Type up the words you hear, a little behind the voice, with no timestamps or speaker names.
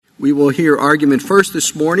We will hear argument first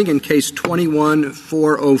this morning in Case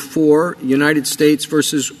 21-404, United States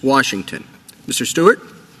versus Washington. Mr. Stewart.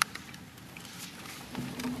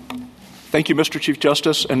 Thank you, Mr. Chief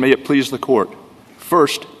Justice, and may it please the Court.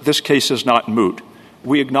 First, this case is not moot.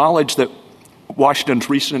 We acknowledge that Washington's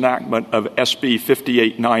recent enactment of SB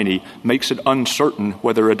 5890 makes it uncertain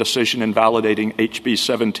whether a decision invalidating HB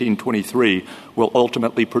 1723 will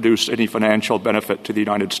ultimately produce any financial benefit to the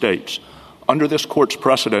United States. Under this Court's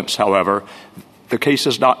precedents, however, the case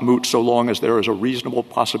is not moot so long as there is a reasonable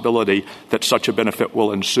possibility that such a benefit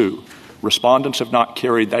will ensue. Respondents have not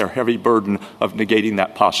carried their heavy burden of negating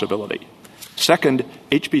that possibility. Second,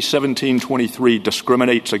 HB 1723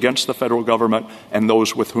 discriminates against the federal government and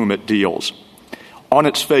those with whom it deals. On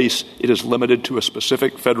its face, it is limited to a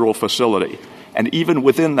specific federal facility, and even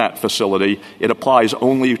within that facility, it applies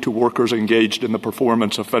only to workers engaged in the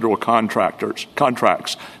performance of federal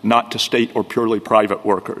contracts, not to state or purely private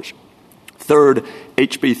workers. Third,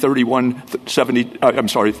 HB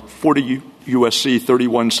 40 U.S.C.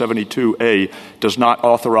 3172A does not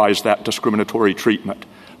authorize that discriminatory treatment.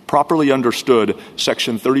 Properly understood,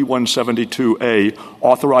 Section 3172A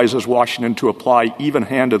authorizes Washington to apply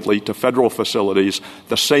even-handedly to federal facilities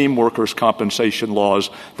the same workers' compensation laws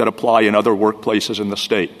that apply in other workplaces in the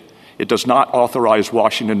state. It does not authorize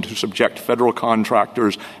Washington to subject federal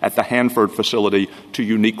contractors at the Hanford facility to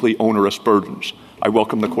uniquely onerous burdens. I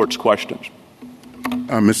welcome the Court's questions.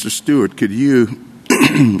 Mr. Stewart, could you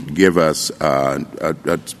give us a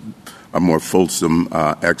more fulsome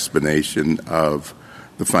explanation of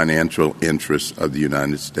the financial interests of the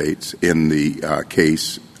United States in the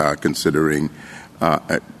case, considering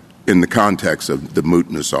in the context of the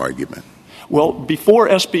mootness argument? Well, before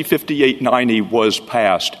SB 5890 was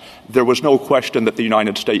passed, there was no question that the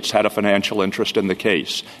United States had a financial interest in the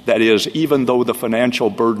case. That is, even though the financial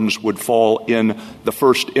burdens would fall in the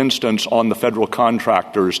first instance on the federal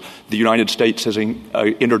contractors, the United States has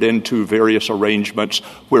entered into various arrangements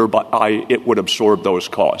whereby it would absorb those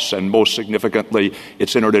costs. And most significantly,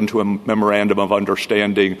 it's entered into a memorandum of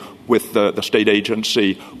understanding with the state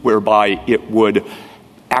agency whereby it would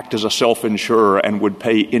act as a self-insurer and would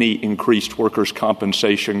pay any increased workers'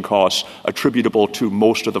 compensation costs attributable to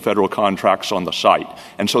most of the federal contracts on the site.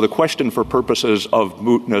 And so the question for purposes of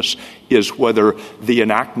mootness is whether the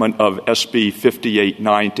enactment of SB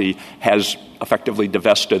 5890 has effectively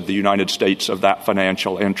divested the United States of that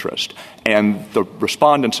financial interest. And the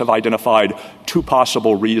respondents have identified two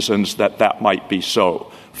possible reasons that that might be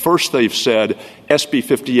so. First, they've said SB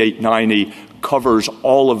 5890 covers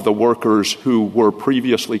all of the workers who were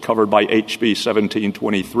previously covered by HB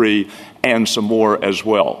 1723 and some more as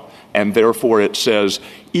well. And therefore it says,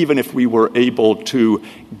 even if we were able to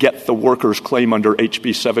get the workers' claim under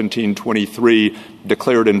HB 1723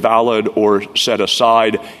 declared invalid or set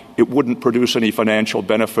aside, it wouldn't produce any financial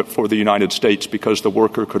benefit for the United States because the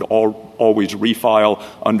worker could always refile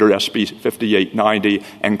under SB 5890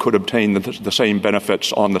 and could obtain the same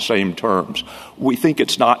benefits on the same terms. We think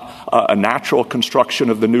it's not a natural construction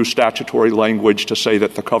of the new statutory language to say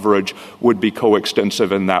that the coverage would be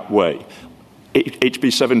coextensive in that way. HB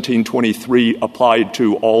 1723 applied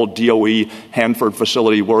to all DOE Hanford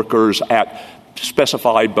facility workers at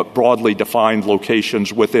specified but broadly defined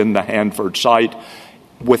locations within the Hanford site,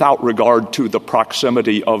 without regard to the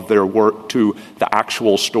proximity of their work to the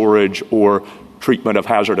actual storage or treatment of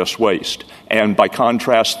hazardous waste. And by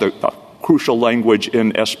contrast, the crucial language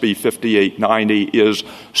in SB 5890 is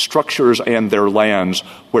structures and their lands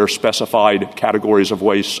where specified categories of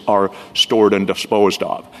waste are stored and disposed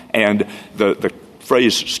of. And the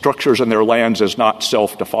phrase structures and their lands is not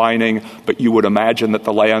self-defining, but you would imagine that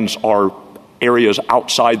the lands are areas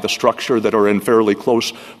outside the structure that are in fairly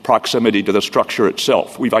close proximity to the structure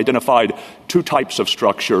itself. We've identified two types of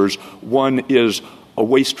structures. One is a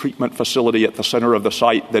waste treatment facility at the center of the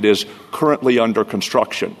site that is currently under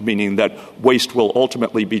construction, meaning that waste will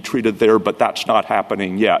ultimately be treated there, but that's not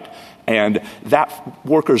happening yet. And that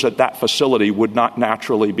workers at that facility would not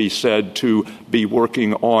naturally be said to be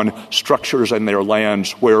working on structures and their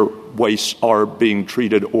lands where wastes are being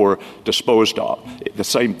treated or disposed of. The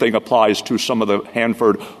same thing applies to some of the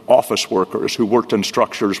Hanford office workers who worked in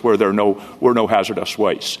structures where there were no hazardous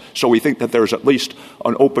wastes. So we think that there's at least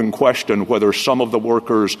an open question whether some of the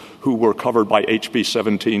workers who were covered by HB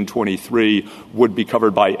 1723 would be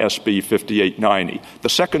covered by SB 5890. The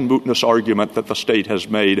second mootness argument that the state has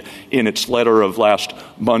made in its letter of last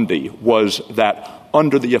Monday was that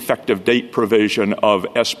under the effective date provision of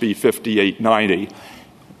SB 5890,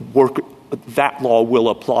 that law will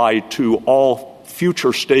apply to all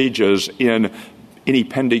future stages in any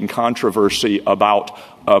pending controversy about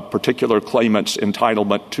a particular claimant's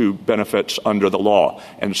entitlement to benefits under the law.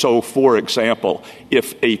 And so, for example,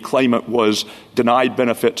 if a claimant was denied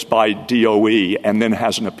benefits by DOE and then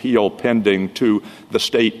has an appeal pending to the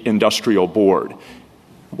State Industrial Board,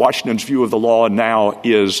 Washington's view of the law now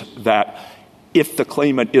is that if the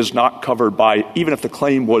claimant is not covered by, even if the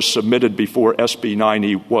claim was submitted before SB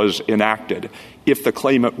 90 was enacted, if the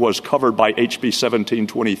claimant was covered by HB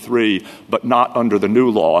 1723 but not under the new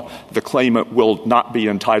law, the claimant will not be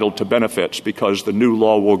entitled to benefits because the new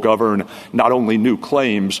law will govern not only new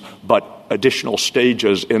claims but additional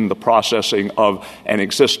stages in the processing of an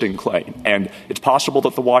existing claim. And it's possible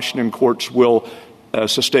that the Washington courts will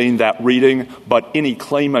sustain that reading, but any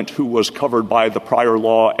claimant who was covered by the prior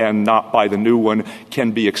law and not by the new one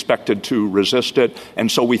can be expected to resist it. And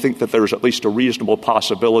so we think that there's at least a reasonable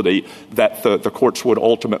possibility that the courts would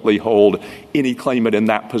ultimately hold any claimant in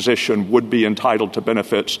that position would be entitled to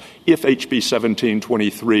benefits if HB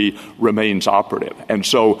 1723 remains operative. And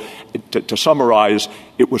so to summarize,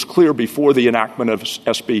 it was clear before the enactment of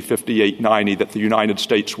SB 5890 that the United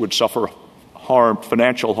States would suffer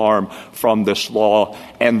financial harm from this law,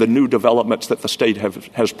 and the new developments that the state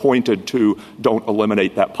has pointed to don't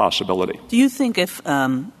eliminate that possibility. Do you think if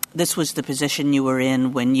this was the position you were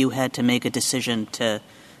in when you had to make a decision to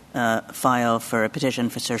file for a petition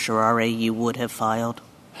for certiorari, you would have filed?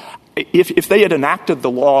 If they had enacted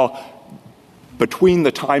the law between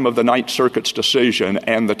the time of the Ninth Circuit's decision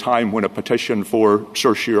and the time when a petition for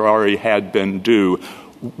certiorari had been due,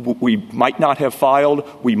 we might not have filed.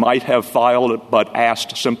 We might have filed, but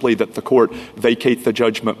asked simply that the court vacate the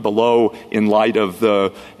judgment below in light of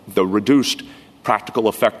the reduced practical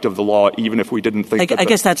effect of the law, even if we didn't think I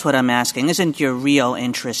guess that's what I'm asking. Isn't your real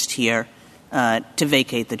interest here to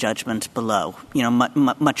vacate the judgment below,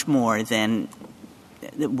 much more than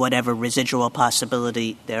whatever residual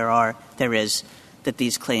possibility there is that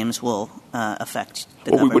these claims will affect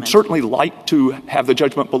the government? We would certainly like to have the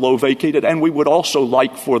judgment below vacated, and we would also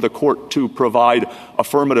like for the court to provide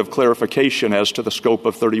affirmative clarification as to the scope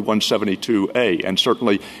of 3172A. And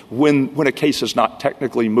certainly when a case is not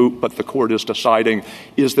technically moot, but the court is deciding,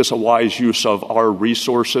 is this a wise use of our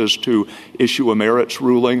resources to issue a merits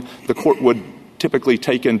ruling, the court would typically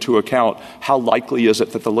take into account how likely is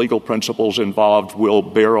it that the legal principles involved will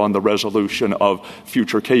bear on the resolution of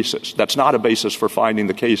future cases. That's not a basis for finding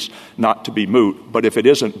the case not to be moot, but if it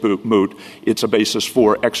isn't moot, it's a basis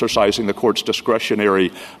for exercising the court's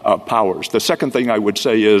discretionary powers. The second thing I would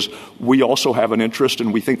say is we also have an interest,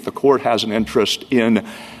 and we think the court has an interest in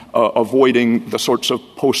avoiding the sorts of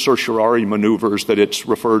post-certiorari maneuvers that it's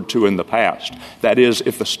referred to in the past. That is,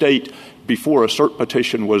 if the state, before a cert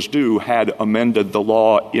petition was due, had amended the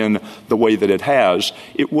law in the way that it has,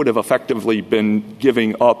 it would have effectively been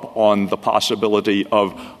giving up on the possibility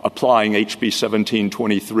of applying HB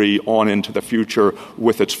 1723 on into the future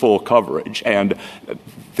with its full coverage. And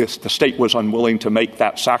the state was unwilling to make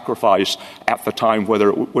that sacrifice at the time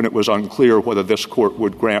when it was unclear whether this court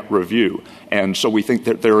would grant review. And so we think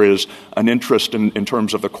that there is an interest in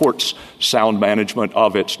terms of the court's sound management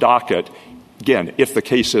of its docket, again, if the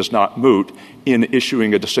case is not moot, in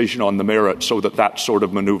issuing a decision on the merits so that sort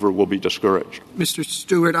of maneuver will be discouraged. Mr.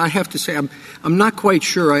 Stewart, I have to say I'm not quite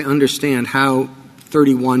sure I understand how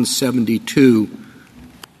 3172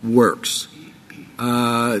 works.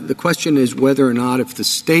 The question is whether or not if the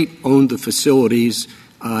state owned the facilities,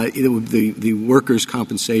 the workers'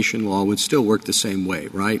 compensation law would still work the same way,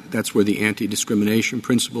 right? That's where the anti-discrimination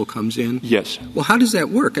principle comes in? Yes. Well, how does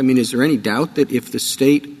that work? I mean, is there any doubt that if the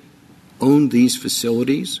state owned these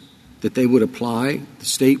facilities, that they would apply the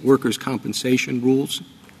state workers' compensation rules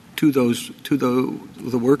to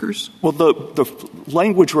the workers? Well, the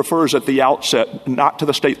language refers at the outset not to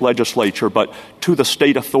the state legislature, but to the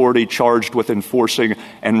state authority charged with enforcing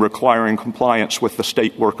and requiring compliance with the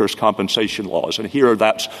state workers' compensation laws. And here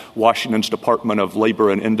that's Washington's Department of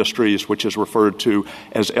Labor and Industries, which is referred to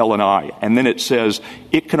as L&I. And then it says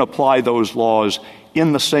it can apply those laws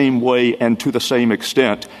in the same way and to the same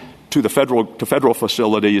extent to federal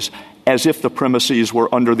facilities as if the premises were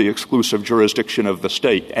under the exclusive jurisdiction of the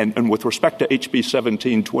state. And with respect to HB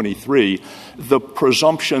 1723, the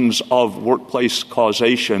presumptions of workplace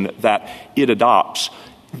causation that it adopts,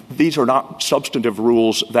 these are not substantive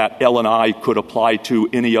rules that L&I could apply to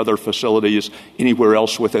any other facilities anywhere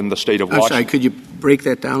else within the state of Washington. I'm sorry, could you break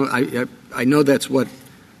that down? I know that's what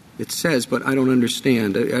it says, but I don't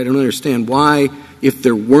understand. I don't understand why, if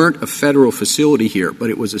there weren't a federal facility here,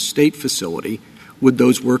 but it was a state facility, would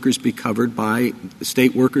those workers be covered by the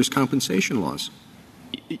state workers' compensation laws?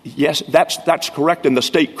 Yes, that's correct, and the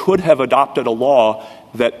state could have adopted a law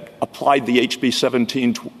that applied the HB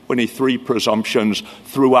 1723 presumptions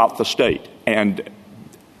throughout the state. And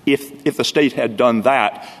if the state had done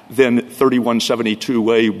that, then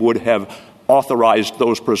 3172A would have authorized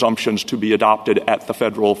those presumptions to be adopted at the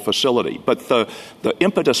federal facility. But the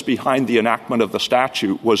impetus behind the enactment of the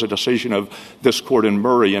statute was a decision of this court in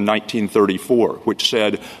Murray in 1934, which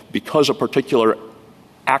said because a particular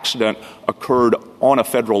accident occurred on a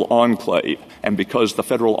federal enclave, and because the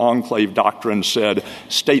federal enclave doctrine said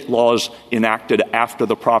state laws enacted after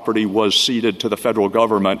the property was ceded to the federal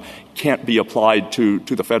government can't be applied to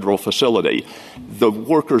the federal facility, the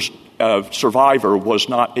worker's survivor was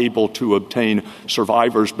not able to obtain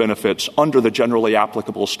survivor's benefits under the generally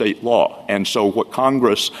applicable state law. And so what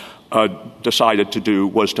Congress decided to do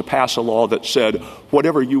was to pass a law that said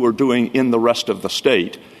whatever you were doing in the rest of the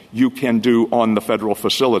state, you can do on the federal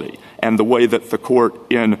facility. And the way that the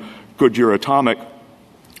court in Goodyear Atomic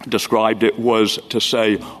described it was to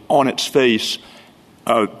say, on its face,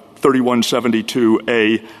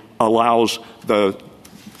 3172A allows the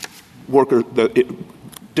worker, it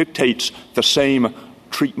dictates the same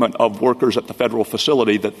treatment of workers at the federal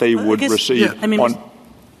facility that they would receive.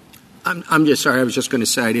 I'm just sorry. I was just going to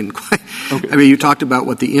say I didn't quite. Okay. I mean, you talked about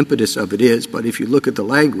what the impetus of it is, but if you look at the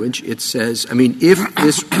language, it says, I mean, if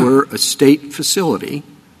this were a state facility,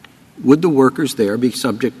 would the workers there be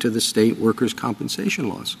subject to the state workers' compensation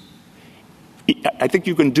laws? I think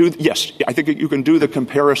you can do, yes, I think you can do the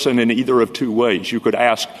comparison in either of two ways. You could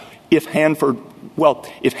ask if Hanford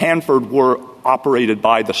were operated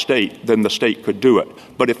by the state, then the state could do it.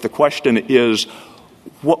 But if the question is,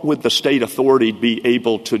 what would the state authority be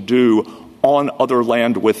able to do on other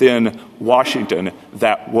land within Washington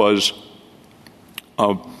that was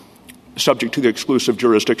subject to the exclusive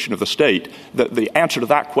jurisdiction of the state? The answer to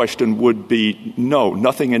that question would be no.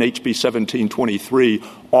 Nothing in HB 1723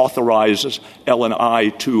 authorizes L&I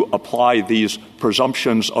to apply these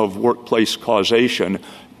presumptions of workplace causation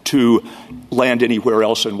to land anywhere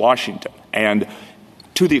else in Washington. And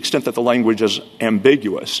to the extent that the language is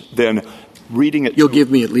ambiguous, then reading it... You'll give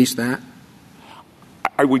me at least that?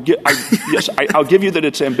 Yes, I'll give you that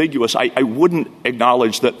it's ambiguous. I wouldn't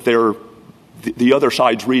acknowledge that the other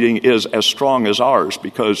side's reading is as strong as ours,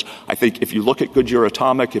 because I think if you look at Goodyear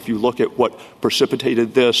Atomic, if you look at what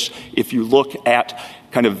precipitated this, if you look at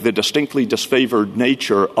kind of the distinctly disfavored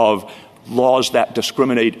nature of laws that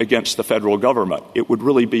discriminate against the federal government, it would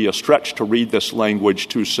really be a stretch to read this language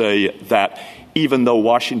to say that even though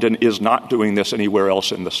Washington is not doing this anywhere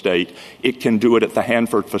else in the state, it can do it at the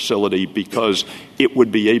Hanford facility because it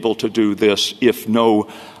would be able to do this if no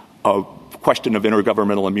question of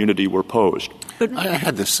intergovernmental immunity were posed. But I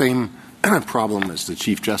had the same problem as the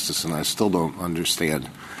Chief Justice, and I still don't understand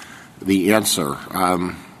the answer.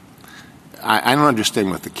 I don't understand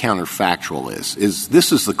what the counterfactual is.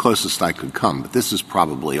 This is the closest I could come, but this is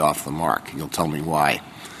probably off the mark. You'll tell me why.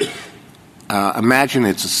 Imagine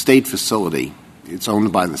it's a state facility. It's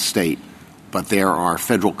owned by the state, but there are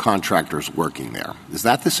federal contractors working there. Is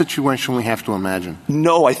that the situation we have to imagine?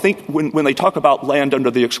 No, I think when they talk about land under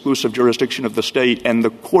the exclusive jurisdiction of the state, and the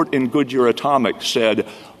court in Goodyear Atomic said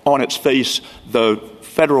on its face the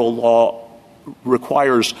federal law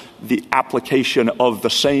requires the application of the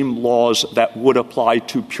same laws that would apply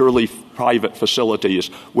to purely private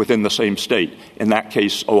facilities within the same state, in that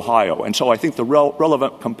case, Ohio. And so I think the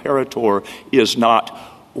relevant comparator is not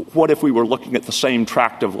what if we were looking at the same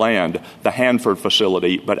tract of land, the Hanford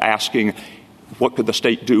facility, but asking what could the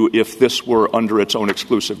state do if this were under its own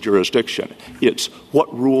exclusive jurisdiction? It's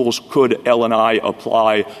what rules could L&I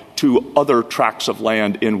apply to other tracts of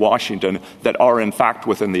land in Washington that are in fact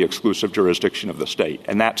within the exclusive jurisdiction of the state.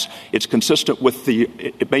 And it's consistent with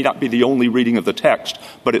it may not be the only reading of the text,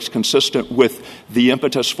 but it's consistent with the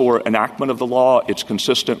impetus for enactment of the law. It's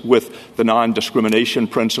consistent with the non-discrimination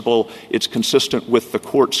principle. It's consistent with the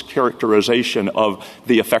court's characterization of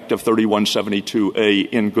the effect of 3172A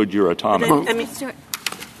in Goodyear Atomic.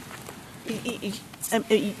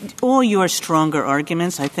 All your stronger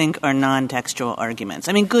arguments, I think, are non-textual arguments.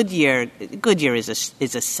 I mean, Goodyear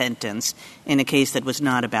is a sentence in a case that was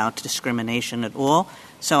not about discrimination at all.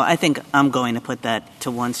 So I think I'm going to put that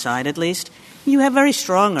to one side at least. You have very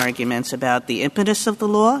strong arguments about the impetus of the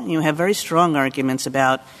law. You have very strong arguments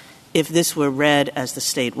about if this were read as the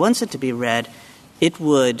state wants it to be read, it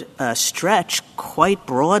would stretch quite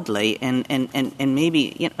broadly and maybe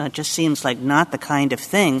it just seems like not the kind of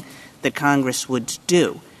thing that Congress would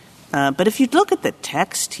do. But if you look at the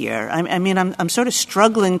text here, I'm sort of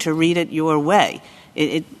struggling to read it your way.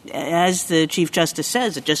 As the Chief Justice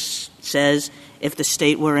says, it just says if the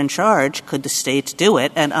state were in charge, could the state do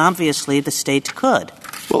it? And obviously the state could.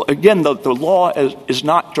 Well, again, the law is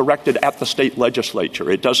not directed at the state legislature.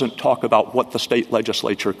 It doesn't talk about what the state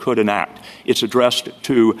legislature could enact. It's addressed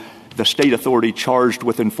to the state authority charged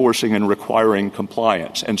with enforcing and requiring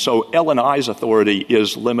compliance. And so L&I's authority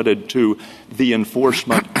is limited to the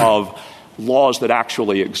enforcement of laws that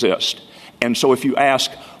actually exist. And so if you ask,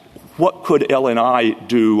 what could L&I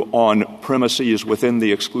do on premises within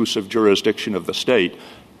the exclusive jurisdiction of the state?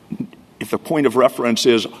 If the point of reference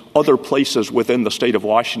is other places within the state of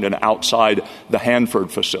Washington outside the Hanford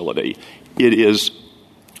facility,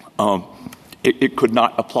 it could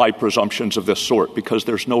not apply presumptions of this sort because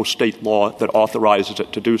there's no state law that authorizes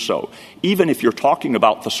it to do so. Even if you're talking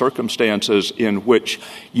about the circumstances in which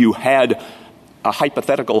you had a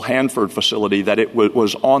hypothetical Hanford facility that it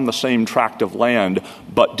was on the same tract of land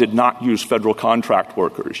but did not use federal contract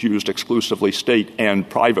workers, used exclusively state and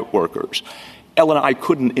private workers, L&I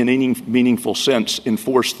couldn't in any meaningful sense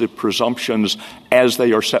enforce the presumptions as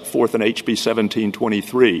they are set forth in HB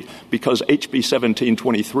 1723 because HB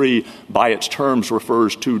 1723 by its terms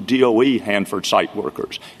refers to DOE Hanford site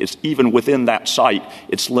workers. It's even within that site,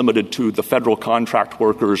 it's limited to the federal contract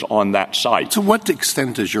workers on that site. To what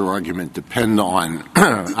extent does your argument depend on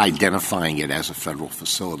identifying it as a federal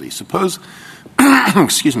facility? Suppose,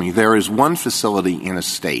 there is one facility in a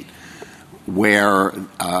state where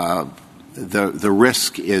the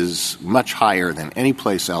risk is much higher than any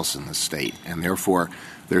place else in the state, and therefore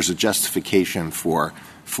there's a justification for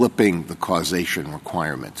flipping the causation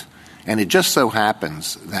requirement. And it just so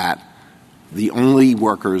happens that the only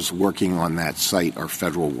workers working on that site are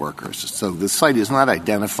federal workers. So the site is not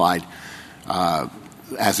identified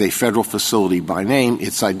as a federal facility by name.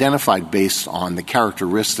 It's identified based on the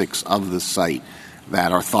characteristics of the site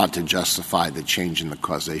that are thought to justify the change in the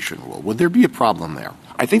causation rule. Would there be a problem there?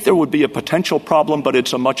 I think there would be a potential problem, but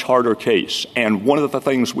it's a much harder case. And one of the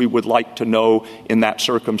things we would like to know in that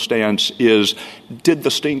circumstance is, did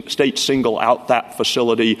the state single out that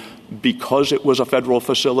facility because it was a federal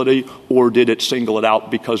facility, or did it single it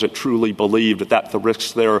out because it truly believed that the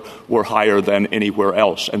risks there were higher than anywhere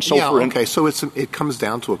else? And so so it comes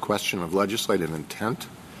down to a question of legislative intent?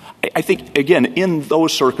 I think, again, in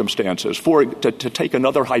those circumstances, to take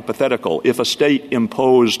another hypothetical, if a state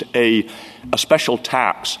imposed a special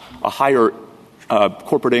tax, a higher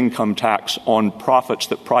corporate income tax on profits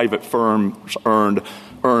that private firms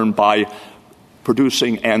earn by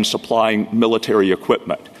producing and supplying military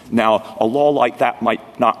equipment. Now, a law like that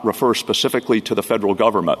might not refer specifically to the federal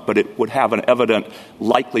government, but it would have an evident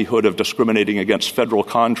likelihood of discriminating against federal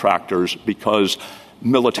contractors because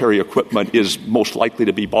military equipment is most likely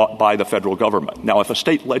to be bought by the federal government. Now, if a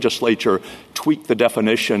state legislature tweaked the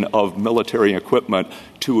definition of military equipment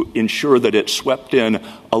to ensure that it swept in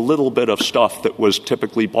a little bit of stuff that was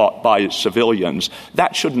typically bought by civilians,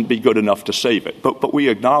 that shouldn't be good enough to save it. But we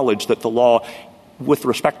acknowledge that the law, with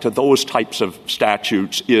respect to those types of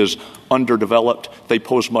statutes, is underdeveloped. They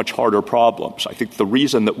pose much harder problems. I think the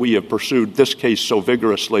reason that we have pursued this case so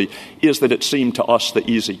vigorously is that it seemed to us the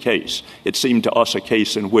easy case. It seemed to us a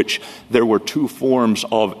case in which there were two forms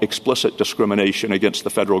of explicit discrimination against the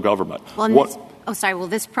federal government.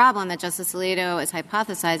 This problem that Justice Alito is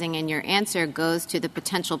hypothesizing in your answer goes to the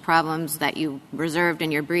potential problems that you reserved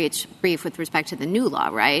in your brief with respect to the new law,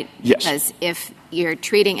 right? Yes. Because if you're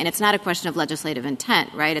treating, and it's not a question of legislative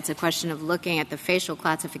intent, right? It's a question of looking at the facial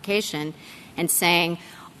classification and saying,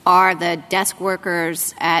 are the desk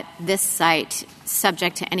workers at this site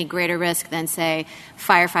subject to any greater risk than, say,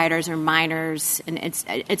 firefighters or miners? And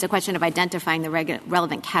it's a question of identifying the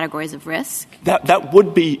relevant categories of risk. That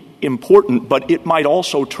would be important, but it might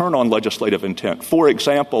also turn on legislative intent. For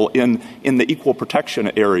example, in the equal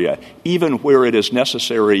protection area, even where it is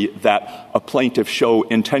necessary that a plaintiff show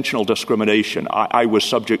intentional discrimination, I was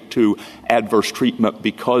subject to adverse treatment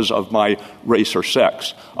because of my race or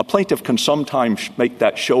sex, a plaintiff can sometimes make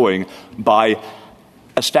that showing by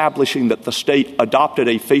establishing that the state adopted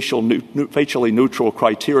a facially neutral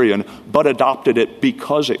criterion, but adopted it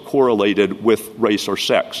because it correlated with race or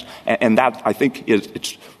sex. And that, I think,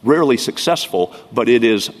 it's rarely successful, but it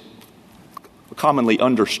is commonly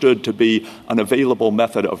understood to be an available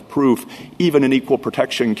method of proof, even in equal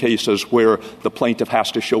protection cases where the plaintiff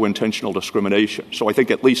has to show intentional discrimination. So I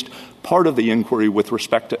think at least part of the inquiry with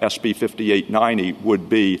respect to SB 5890 would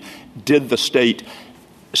be, did the state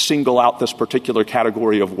single out this particular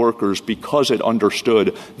category of workers because it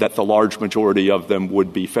understood that the large majority of them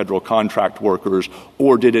would be federal contract workers,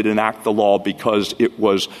 or did it enact the law because it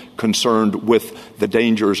was concerned with the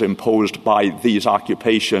dangers imposed by these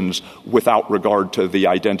occupations without regard to the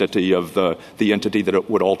identity of the entity that it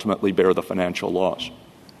would ultimately bear the financial loss?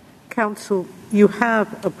 Counsel, you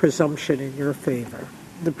have a presumption in your favor,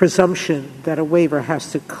 the presumption that a waiver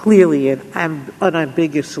has to clearly and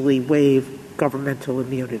unambiguously waive governmental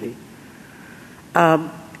immunity.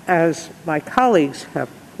 As my colleagues have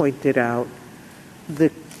pointed out,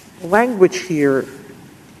 the language here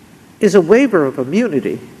is a waiver of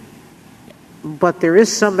immunity, but there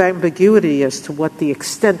is some ambiguity as to what the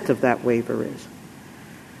extent of that waiver is.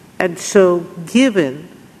 And so given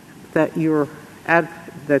that your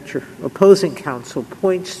opposing counsel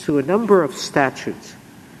points to a number of statutes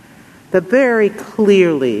that very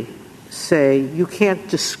clearly say you can't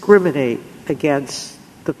discriminate against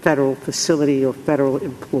the federal facility or federal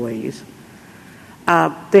employees.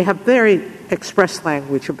 They have very express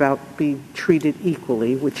language about being treated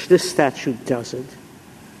equally, which this statute doesn't.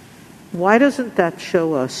 Why doesn't that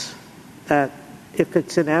show us that if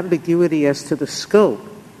it's an ambiguity as to the scope,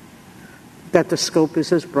 that the scope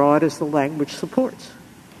is as broad as the language supports?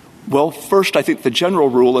 Well, first, I think the general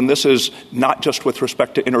rule, and this is not just with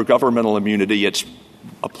respect to intergovernmental immunity, it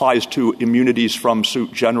applies to immunities from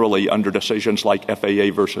suit generally under decisions like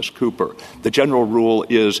FAA versus Cooper. The general rule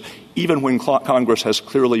is even when Congress has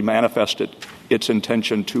clearly manifested its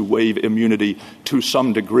intention to waive immunity to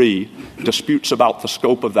some degree, disputes about the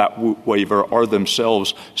scope of that waiver are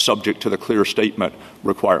themselves subject to the clear statement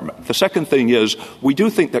requirement. The second thing is we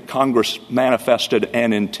do think that Congress manifested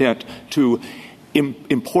an intent to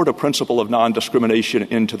import a principle of non-discrimination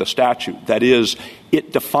into the statute. That is,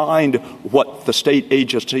 it defined what the state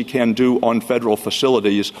agency can do on federal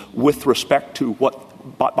facilities with respect to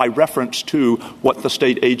by reference to what the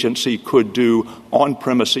state agency could do on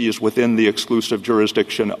premises within the exclusive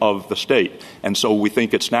jurisdiction of the state. And so we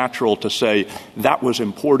think it's natural to say that was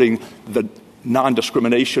importing the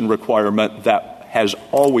non-discrimination requirement that has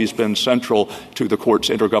always been central to the court's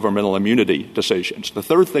intergovernmental immunity decisions. The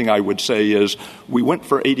third thing I would say is we went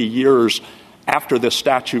for 80 years after this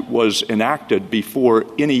statute was enacted before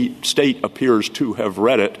any state appears to have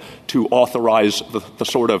read it to authorize the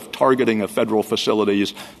sort of targeting of federal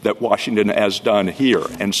facilities that Washington has done here.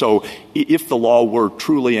 And so if the law were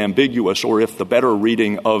truly ambiguous, or if the better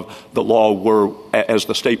reading of the law were as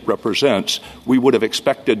the state represents, we would have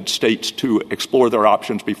expected states to explore their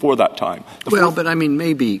options before that time. But I mean,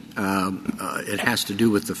 maybe it has to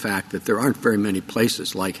do with the fact that there aren't very many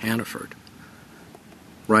places like Hannaford,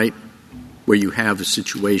 right, where you have a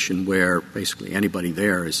situation where basically anybody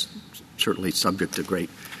there is certainly subject to great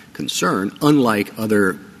concern, unlike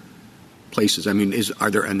other places. I mean, are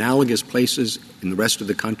there analogous places in the rest of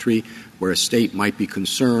the country where a state might be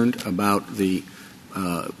concerned about the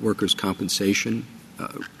workers' compensation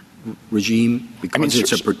regime because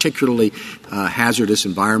it's a particularly hazardous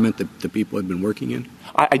environment that the people have been working in?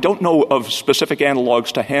 I don't know of specific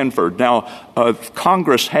analogs to Hanford. Now,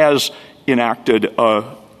 Congress has enacted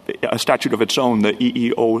a statute of its own, the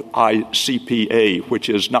EEOI-CPA, which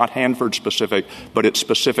is not Hanford-specific, but it's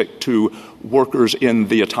specific to workers in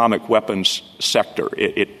the atomic weapons sector.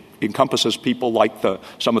 It encompasses people like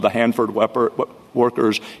some of the Hanford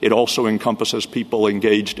workers. It also encompasses people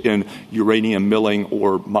engaged in uranium milling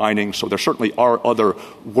or mining. So there certainly are other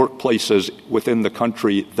workplaces within the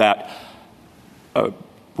country that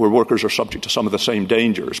where workers are subject to some of the same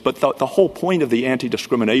dangers. But the whole point of the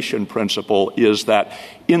anti-discrimination principle is that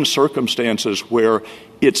in circumstances where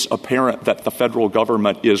it's apparent that the federal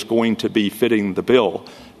government is going to be fitting the bill,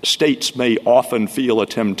 states may often feel a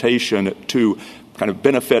temptation to kind of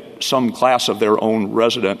benefit some class of their own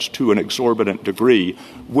residents to an exorbitant degree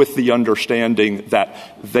with the understanding that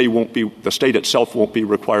the state itself won't be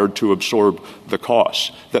required to absorb the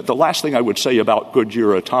costs. The last thing I would say about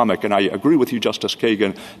Goodyear Atomic, and I agree with you, Justice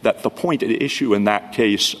Kagan, that the point at issue in that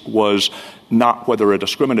case was not whether a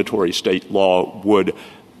discriminatory state law would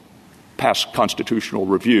pass constitutional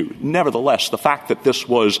review. Nevertheless, the fact that this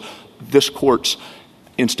was this court's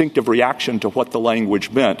instinctive reaction to what the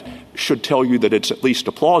language meant should tell you that it's at least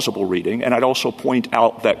a plausible reading. And I'd also point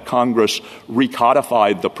out that Congress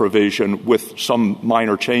recodified the provision with some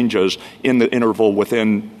minor changes in the interval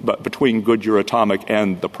between Goodyear Atomic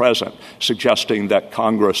and the present, suggesting that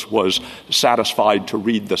Congress was satisfied to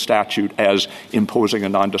read the statute as imposing a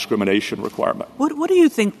non-discrimination requirement. What do you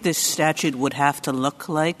think this statute would have to look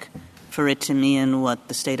like for it to mean what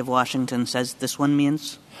the state of Washington says this one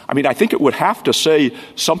means? I mean, I think it would have to say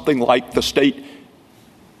something like the state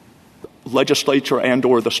legislature and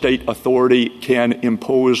or the state authority can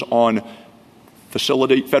impose on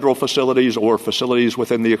federal facilities or facilities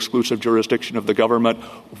within the exclusive jurisdiction of the government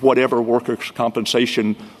whatever workers'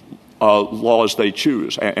 compensation laws they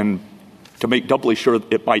choose. And to make doubly sure,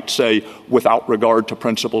 it might say without regard to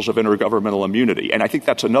principles of intergovernmental immunity. And I think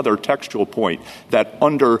that's another textual point, that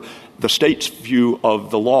under the state's view of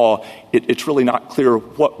the law, it's really not clear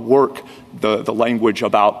what work the language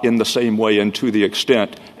about in the same way and to the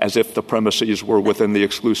extent as if the premises were within the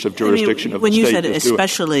exclusive jurisdiction of the state. When you said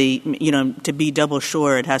especially, to be double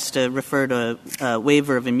sure, it has to refer to a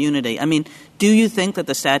waiver of immunity. I mean, do you think that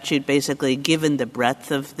the statute basically, given the breadth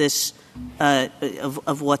of this,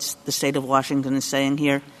 of what the state of Washington is saying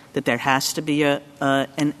here, that there has to be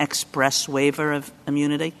an express waiver of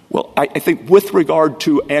immunity? Well, I think with regard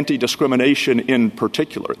to anti-discrimination in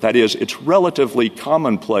particular, that is, it's relatively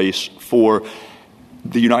commonplace for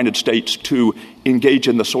the United States to engage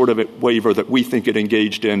in the sort of waiver that we think it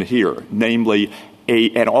engaged in here, namely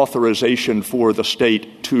an authorization for the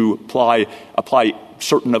state to apply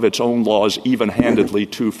certain of its own laws even-handedly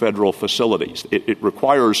to federal facilities. It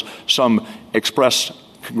requires some express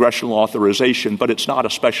congressional authorization, but it's not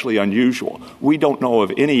especially unusual. We don't know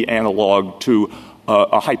of any analog to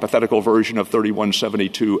a hypothetical version of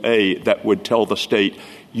 3172A that would tell the state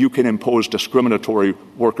you can impose discriminatory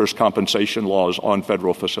workers' compensation laws on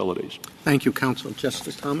federal facilities. Thank you, counsel.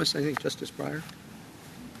 Justice Thomas, I think Justice Breyer?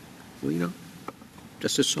 Alito?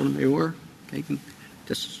 Justice Sotomayor? Kagan?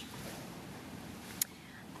 Justice?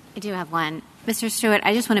 I do have one. Mr. Stewart,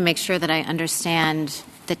 I just want to make sure that I understand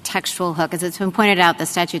the textual hook. As it's been pointed out, the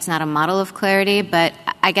statute's not a model of clarity, but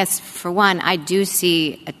I guess, for one, I do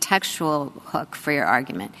see a textual hook for your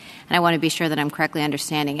argument, and I want to be sure that I'm correctly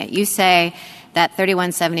understanding it. You say that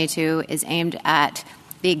 3172 is aimed at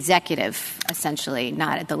the executive, essentially,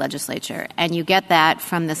 not at the legislature, and you get that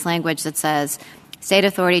from this language that says state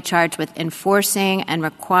authority charged with enforcing and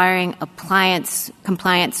requiring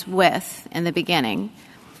compliance with in the beginning,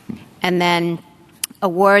 and then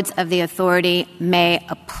awards of the authority may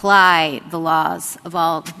apply the laws of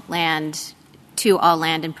all land to all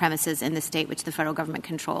land and premises in the state which the federal government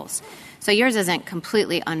controls. So yours isn't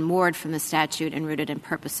completely unmoored from the statute and rooted in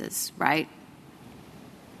purposes, right?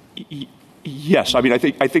 Yes. I mean, I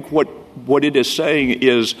think what it is saying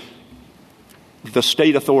is the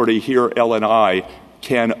state authority here, LNI,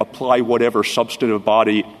 can apply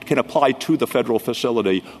to the federal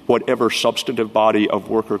facility whatever substantive body of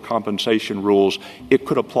worker compensation rules it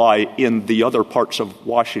could apply in the other parts of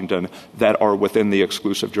Washington that are within the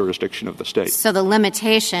exclusive jurisdiction of the state. So the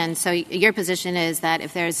limitation, so your position is that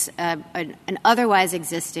if there's an otherwise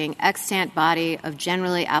existing extant body of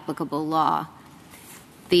generally applicable law,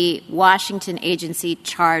 the Washington agency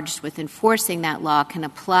charged with enforcing that law can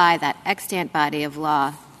apply that extant body of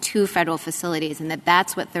law to federal facilities, and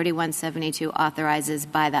that's what 3172 authorizes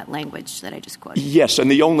by that language that I just quoted. Yes, and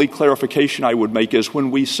the only clarification I would make is when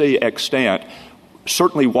we say extant,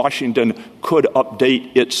 certainly Washington could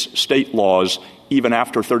update its state laws even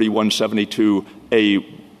after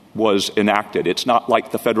 3172A was enacted. It's not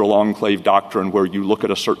like the federal enclave doctrine where you look at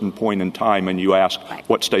a certain point in time and you ask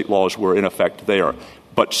what state laws were in effect there.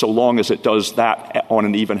 But so long as it does that on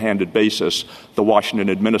an even-handed basis, the Washington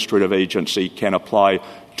Administrative Agency can apply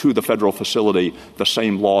to the federal facility the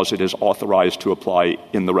same laws it is authorized to apply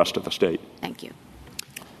in the rest of the state. Thank you.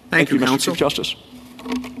 Thank you, Mr. counsel. Chief Justice.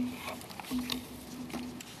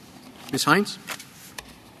 Ms. Hines?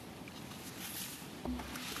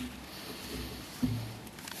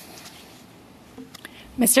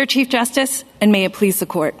 Mr. Chief Justice, and may it please the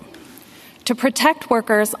Court. To protect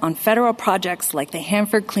workers on federal projects like the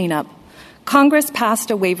Hanford cleanup, Congress passed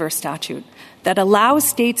a waiver statute that allows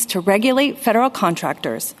states to regulate federal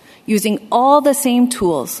contractors using all the same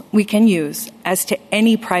tools we can use as to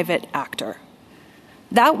any private actor.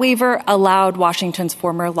 That waiver allowed Washington's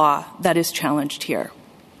former law that is challenged here.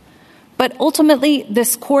 But ultimately,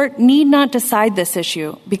 this Court need not decide this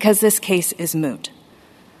issue because this case is moot.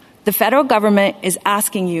 The federal government is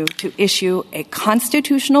asking you to issue a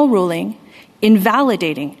constitutional ruling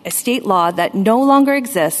invalidating a state law that no longer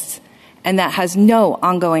exists and that has no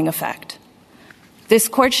ongoing effect. This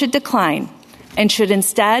Court should decline and should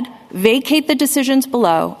instead vacate the decisions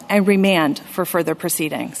below and remand for further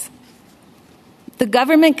proceedings. The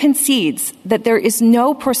government concedes that there is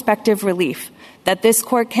no prospective relief that this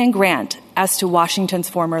Court can grant as to Washington's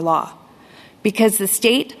former law, because the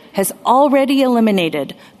state has already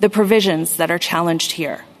eliminated the provisions that are challenged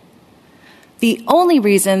here. The only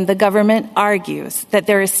reason the government argues that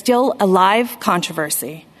there is still a live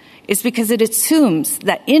controversy is because it assumes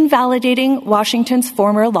that invalidating Washington's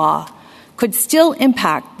former law could still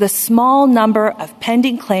impact the small number of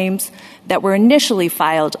pending claims that were initially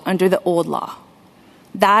filed under the old law.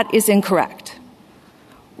 That is incorrect.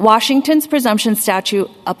 Washington's presumption statute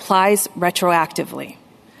applies retroactively.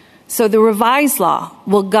 So the revised law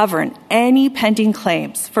will govern any pending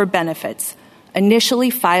claims for benefits initially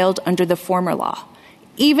filed under the former law,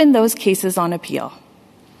 even those cases on appeal.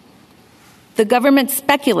 The government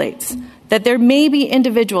speculates that there may be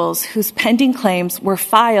individuals whose pending claims were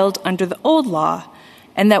filed under the old law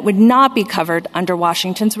and that would not be covered under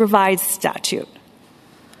Washington's revised statute.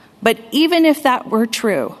 But even if that were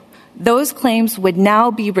true, those claims would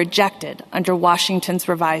now be rejected under Washington's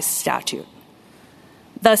revised statute.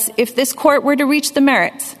 Thus, if this court were to reach the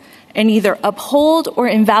merits and either uphold or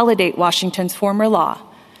invalidate Washington's former law,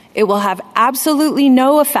 it will have absolutely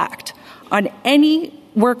no effect on any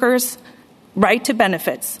worker's right to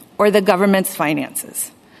benefits or the government's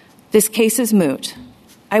finances. This case is moot.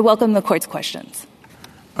 I welcome the court's questions.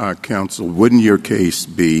 Counsel, wouldn't your case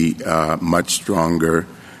be much stronger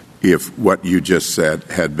if what you just said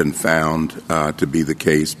had been found to be the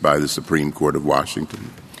case by the Supreme Court of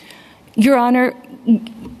Washington? Your Honor,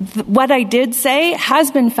 what I did say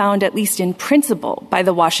has been found, at least in principle, by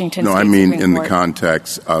the Washington State Supreme Court. No, I mean in the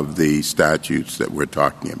context of the statutes that we're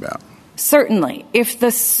talking about. Certainly. If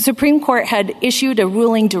the Supreme Court had issued a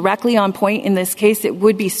ruling directly on point in this case, it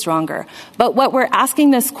would be stronger. But what we're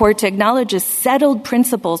asking this court to acknowledge is settled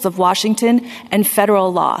principles of Washington and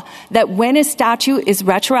federal law, that when a statute is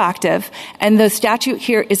retroactive, and the statute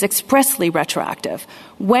here is expressly retroactive,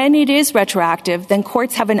 when it is retroactive, then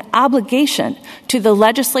courts have an obligation to the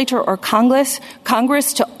legislature or Congress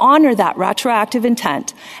to honor that retroactive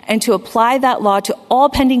intent and to apply that law to all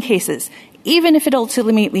pending cases, even if it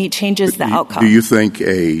ultimately changes the outcome. Do you think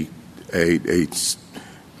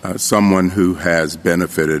someone who has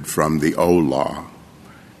benefited from the old law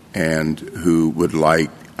and who would like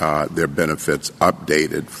their benefits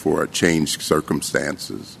updated for changed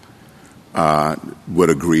circumstances would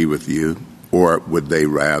agree with you, or would they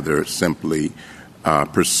rather simply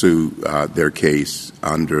pursue their case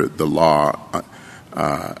under the law,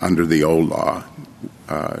 under the old law,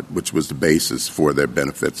 which was the basis for their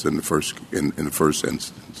benefits in the first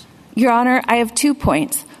instance? Your Honor, I have 2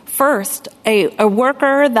 points. First, a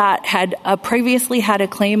worker that had previously had a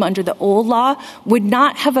claim under the old law would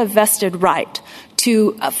not have a vested right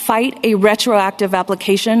to fight a retroactive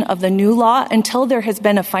application of the new law until there has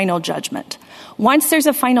been a final judgment. Once there's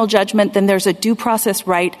a final judgment, then there's a due process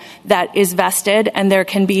right that is vested, and there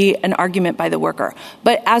can be an argument by the worker.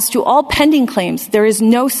 But as to all pending claims, there is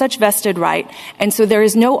no such vested right, and so there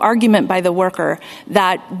is no argument by the worker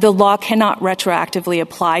that the law cannot retroactively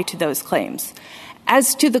apply to those claims.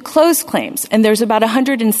 As to the closed claims, and there's about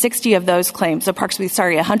 160 of those claims,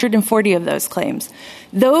 140 of those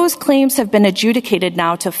claims have been adjudicated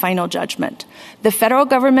now to final judgment. The federal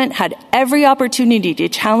government had every opportunity to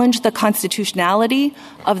challenge the constitutionality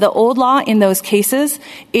of the old law in those cases.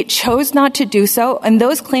 It chose not to do so, and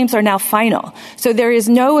those claims are now final. So there is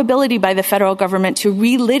no ability by the federal government to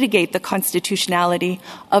relitigate the constitutionality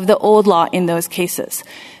of the old law in those cases.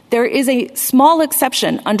 There is a small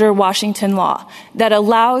exception under Washington law that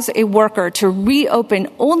allows a worker to reopen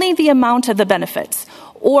only the amount of the benefits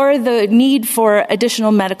or the need for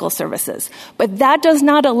additional medical services. But that does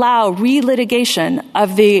not allow relitigation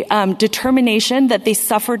of the determination that they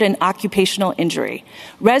suffered an occupational injury.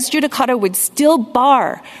 Res judicata would still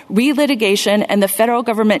bar relitigation and the federal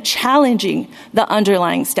government challenging the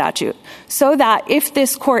underlying statute, so that if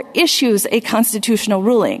this court issues a constitutional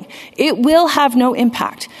ruling, it will have no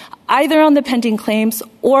impact either on the pending claims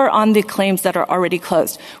or on the claims that are already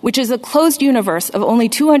closed, which is a closed universe of only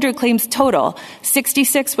 200 claims total,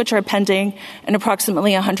 66 which are pending, and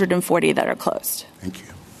approximately 140 that are closed. Thank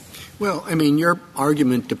you. Well, I mean, your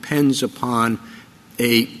argument depends upon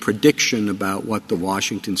a prediction about what the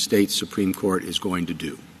Washington State Supreme Court is going to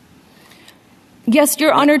do. Yes,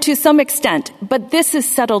 Your Honor, to some extent, but this is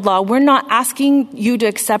settled law. We're not asking you to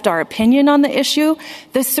accept our opinion on the issue.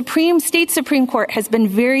 The State Supreme Court has been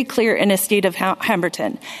very clear in a state of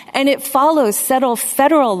Hamilton, and it follows settled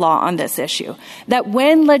federal law on this issue, that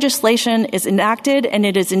when legislation is enacted and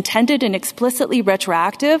it is intended and explicitly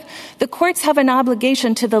retroactive, the courts have an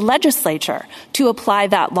obligation to the legislature to apply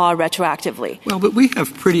that law retroactively. Well, but we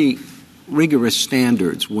have pretty rigorous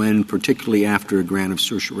standards when, particularly after a grant of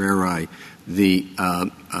certiorari, the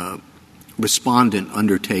respondent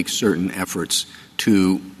undertakes certain efforts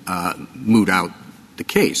to moot out the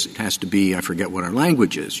case. It has to be, I forget what our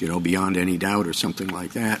language is, beyond any doubt or something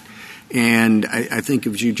like that. And I think,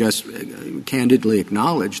 as you just candidly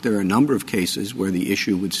acknowledged, there are a number of cases where the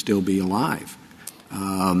issue would still be alive.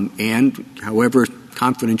 And however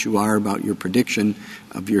confident you are about your prediction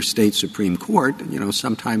of your state Supreme Court,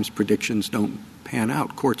 sometimes predictions don't pan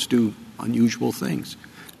out. Courts do unusual things.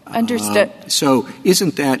 Understood. So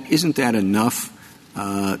isn't that enough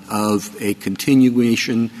of a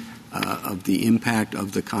continuation of the impact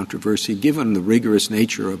of the controversy, given the rigorous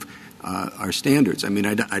nature of our standards? I mean,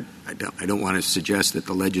 I don't want to suggest that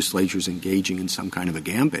the legislature is engaging in some kind of a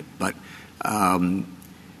gambit, but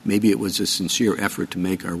maybe it was a sincere effort to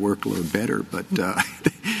make our workload better. But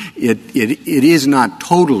it is not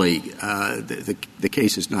totally the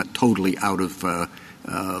case is not totally out of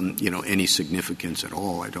any significance at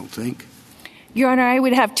all, I don't think. Your Honor, I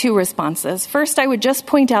would have two responses. First, I would just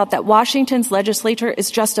point out that Washington's legislature is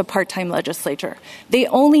just a part-time legislature. They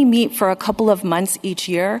only meet for a couple of months each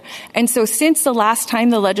year. And so since the last time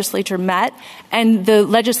the legislature met and the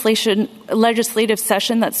legislative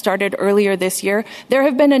session that started earlier this year, there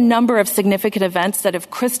have been a number of significant events that have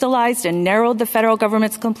crystallized and narrowed the federal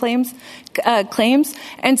government's claims.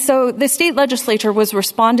 And so the state legislature was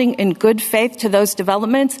responding in good faith to those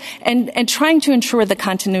developments and trying to ensure the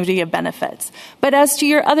continuity of benefits. But as to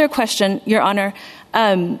your other question, Your Honor,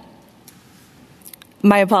 my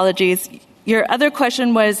apologies. Your other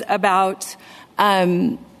question was about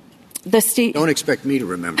the state. Don't expect me to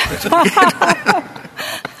remember.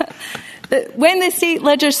 When the state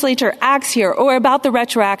legislature acts here or about the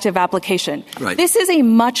retroactive application, right. This is a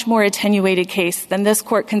much more attenuated case than this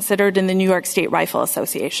court considered in the New York State Rifle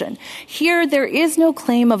Association. Here, there is no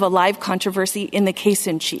claim of a live controversy in the case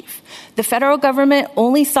in chief. The federal government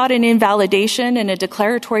only sought an invalidation and a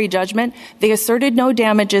declaratory judgment. They asserted no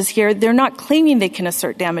damages here. They're not claiming they can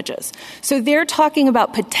assert damages. So they're talking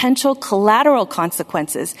about potential collateral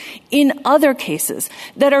consequences in other cases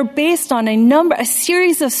that are based on a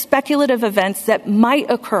series of speculative events that might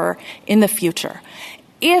occur in the future.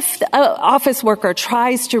 If an office worker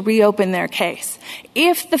tries to reopen their case,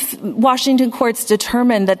 if the Washington courts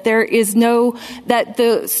determine that that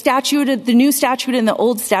the new statute and the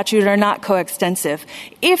old statute are not coextensive,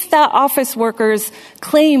 if that office worker's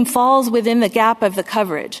claim falls within the gap of the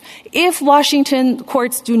coverage, if Washington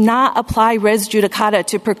courts do not apply res judicata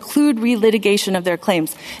to preclude relitigation of their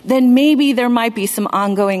claims, then maybe there might be some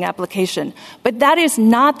ongoing application. But that is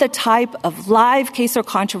not the type of live case or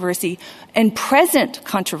controversy and present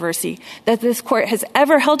controversy that this court has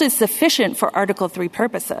ever held is sufficient for Article III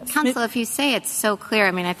purposes. Counsel, if you say it's so clear,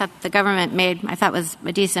 I thought the government was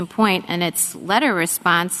a decent point in its letter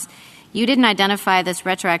response. You didn't identify this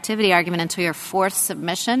retroactivity argument until your fourth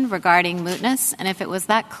submission regarding mootness. And if it was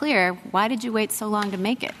that clear, why did you wait so long to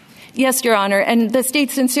make it? Yes, Your Honor, and the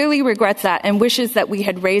state sincerely regrets that and wishes that we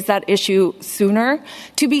had raised that issue sooner.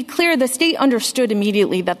 To be clear, the state understood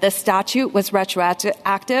immediately that this statute was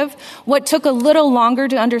retroactive. What took a little longer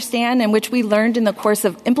to understand, and which we learned in the course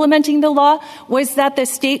of implementing the law, was that the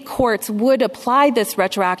state courts would apply this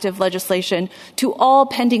retroactive legislation to all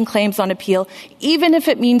pending claims on appeal, even if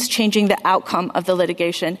it means changing the outcome of the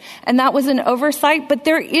litigation. And that was an oversight, but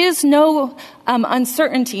there is no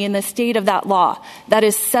uncertainty in the state of that law. That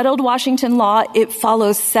is settled Washington law. It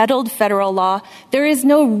follows settled federal law. There is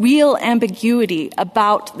no real ambiguity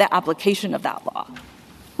about the application of that law.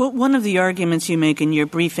 Well, one of the arguments you make in your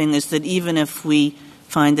briefing is that even if we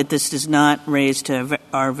find that this does not raise to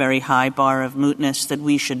our very high bar of mootness, that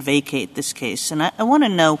we should vacate this case. And I want to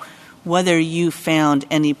know whether you found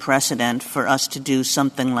any precedent for us to do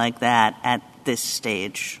something like that at this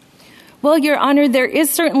stage. Well, Your Honor, there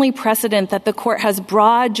is certainly precedent that the court has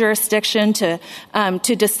broad jurisdiction to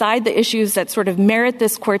decide the issues that sort of merit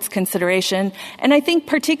this court's consideration. And I think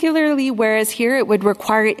particularly whereas here it would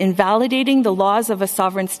require invalidating the laws of a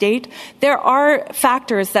sovereign state, there are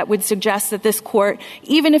factors that would suggest that this court,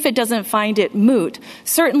 even if it doesn't find it moot,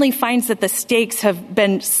 certainly finds that the stakes have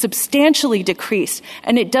been substantially decreased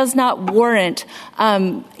and it does not warrant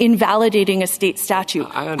invalidating a state statute.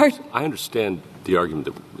 I understand the argument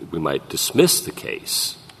that we might dismiss the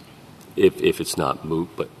case if it's not moot,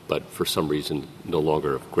 but for some reason no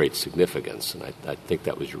longer of great significance. And I think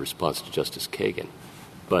that was your response to Justice Kagan.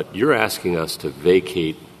 But you're asking us to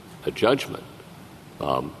vacate a judgment.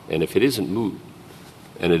 And if it isn't moot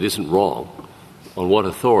and it isn't wrong, on what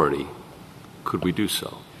authority could we do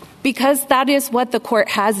so? Because that is what the court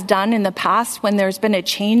has done in the past when there's been a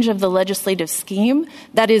change of the legislative scheme.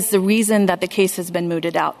 That is the reason that the case has been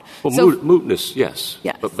mooted out. Well, mootness, yes.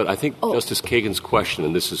 But I think Justice Kagan's question,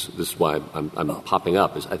 and this is why I'm popping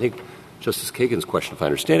up, is I think Justice Kagan's question, if I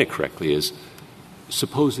understand it correctly, is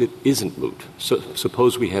suppose it isn't moot. So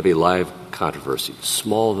suppose we have a live controversy,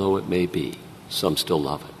 small though it may be. Some still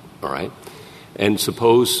love it, all right? And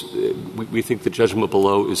suppose we think the judgment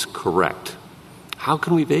below is correct. how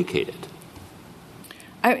can we vacate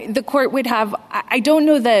it? The court would have – I don't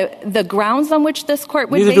know the grounds on which this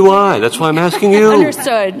court would Neither vacate. do I. That's why I'm asking you.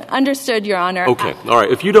 Understood, Your Honor. Okay. All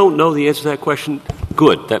right. If you don't know the answer to that question,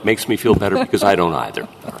 good. That makes me feel better because I don't either.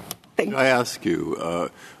 Can I ask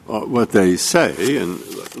you what they say? And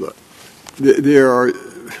there are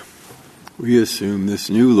 – we assume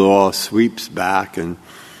this new law sweeps back and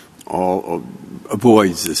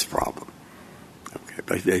avoids this problem. Okay.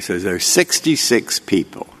 But they say there are 66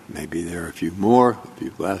 people. Maybe there are a few more, a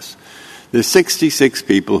few less. There's 66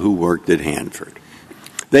 people who worked at Hanford.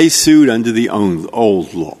 They sued under the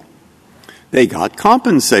old law. They got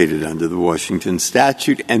compensated under the Washington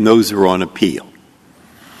statute, and those are on appeal.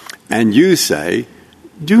 And you say,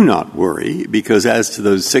 do not worry, because as to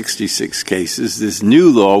those 66 cases, this new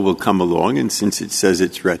law will come along, and since it says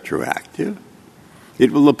it's retroactive,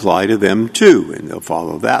 it will apply to them too, and they'll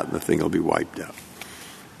follow that, and the thing will be wiped out.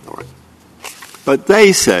 All right. But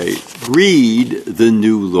they say, read the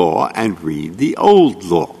new law and read the old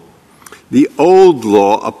law. The old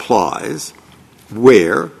law applies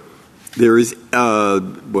where there is,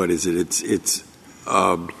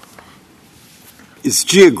 it's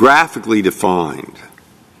geographically defined.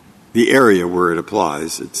 The area where it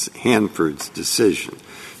applies, it's Hanford's decision.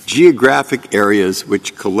 Geographic areas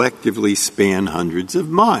which collectively span hundreds of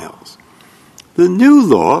miles. The new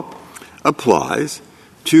law applies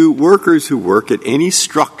to workers who work at any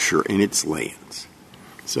structure in its lands.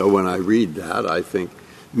 So when I read that, I think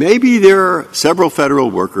maybe there are several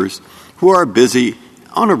federal workers who are busy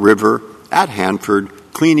on a river at Hanford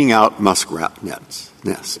cleaning out muskrat nests,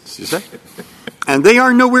 you see? And they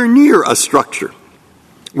are nowhere near a structure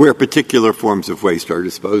where particular forms of waste are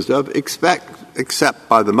disposed of, except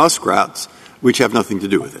by the muskrats, which have nothing to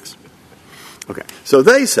do with this. Okay, so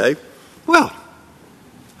they say, well,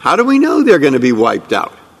 how do we know they're going to be wiped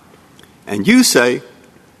out? And you say,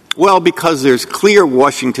 well, because there's clear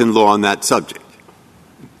Washington law on that subject.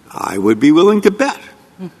 I would be willing to bet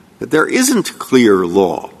that there isn't clear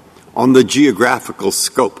law on the geographical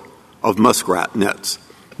scope of muskrat nests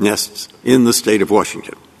in the state of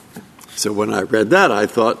Washington. So when I read that, I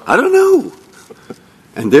thought, I don't know.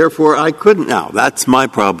 And therefore, I couldn't. Now, that's my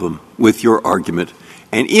problem with your argument.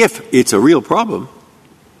 And if it's a real problem,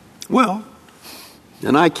 well,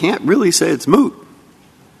 then I can't really say it's moot.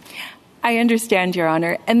 I understand, Your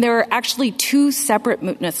Honor. And there are actually two separate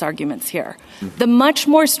mootness arguments here. The much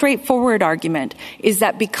more straightforward argument is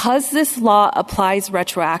that because this law applies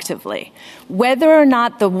retroactively, whether or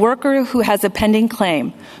not the worker who has a pending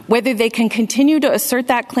claim, whether they can continue to assert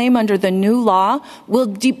that claim under the new law, will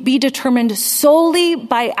be determined solely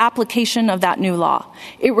by application of that new law.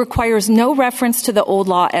 It requires no reference to the old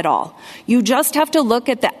law at all. You just have to look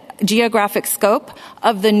at the geographic scope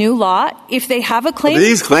of the new law. If they have a claim... But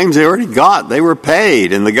these claims they already got. They were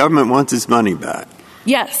paid, and the government wants its money back.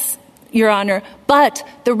 Yes, Your Honor. But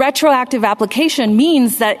the retroactive application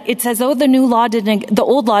means that it's as though the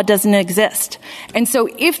old law doesn't exist. And so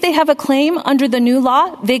if they have a claim under the new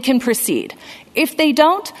law, they can proceed. If they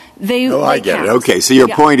don't, they I get can't. it. Okay, so your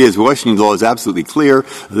point is Washington law is absolutely clear.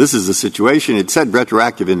 This is the situation. It said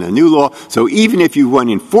retroactive in the new law. So even if you won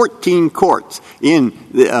in 14 courts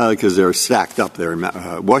because they're stacked up there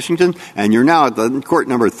in Washington, and you're now at the court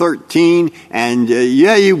number 13, and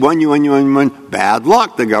you won. Bad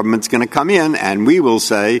luck. The government's going to come in, and we will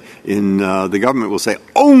say, the government will say,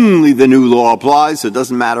 only the new law applies. So it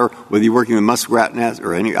doesn't matter whether you're working with muskrat nest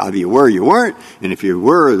or either you were or you weren't. And if you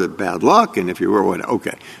were, the bad luck. And if you were, what?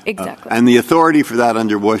 Okay. Exactly. And the authority for that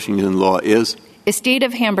under Washington law is? Estate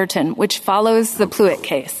of Hamberton, which follows the Pluitt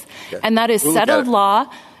case. Okay. And that is settled law,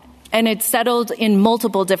 and it's settled in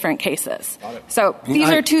multiple different cases. So these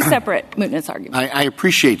are two separate mootness arguments. I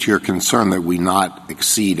appreciate your concern that we not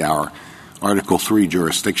exceed our Article 3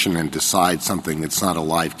 jurisdiction and decide something that's not a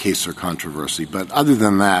live case or controversy. But other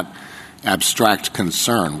than that abstract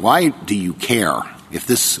concern, why do you care if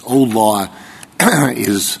this old law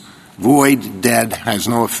is void, dead, has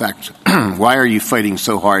no effect? Why are you fighting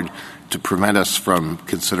so hard to prevent us from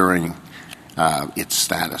considering its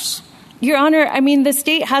status? Your Honor, the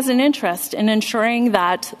state has an interest in ensuring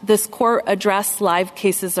that this court address live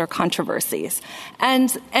cases or controversies.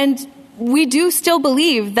 And we do still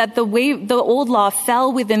believe that the old law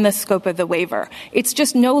fell within the scope of the waiver. It's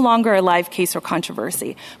just no longer a live case or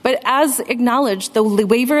controversy. But as acknowledged, the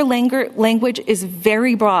waiver language is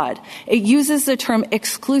very broad. It uses the term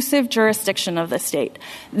exclusive jurisdiction of the state.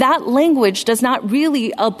 That language does not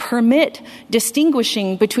really permit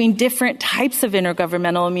distinguishing between different types of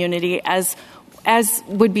intergovernmental immunity as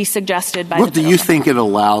would be suggested by do you think it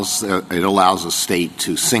allows a state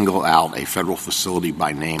to single out a federal facility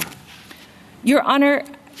by name? Your Honor,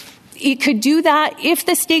 it could do that. If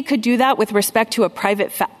the state could do that with respect to a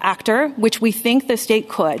private actor, which we think the state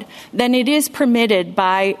could, then it is permitted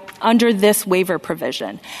under this waiver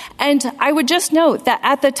provision. And I would just note that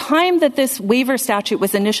at the time that this waiver statute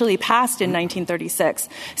was initially passed in 1936,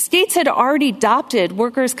 states had already adopted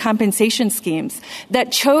workers' compensation schemes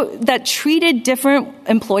that treated different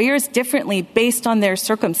employers differently based on their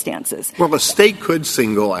circumstances. Well, the state could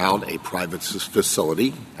single out a private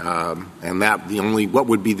facility, and what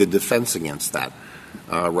would be the defense against that?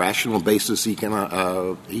 Rational basis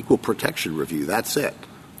equal protection review. That's it.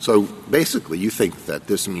 So basically, you think that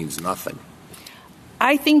this means nothing.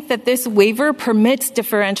 I think that this waiver permits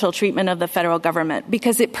differential treatment of the federal government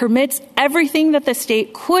because it permits everything that the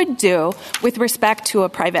state could do with respect to a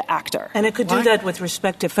private actor. And it could do that with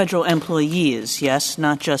respect to federal employees, yes,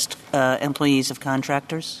 not just employees of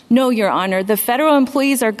contractors? No, Your Honor. The federal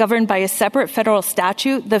employees are governed by a separate federal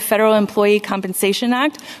statute, the Federal Employee Compensation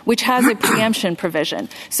Act, which has a preemption provision.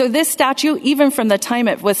 So this statute, even from the time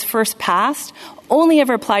it was first passed, only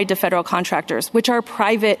ever applied to federal contractors, which are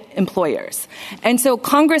private employers. And so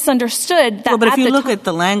Congress understood that well, but if you look at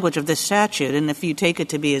the language of this statute, and if you take it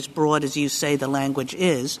to be as broad as you say the language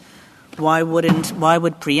is, why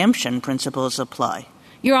would preemption principles apply?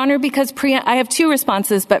 Your Honor, because I have two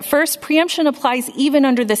responses, but first, preemption applies even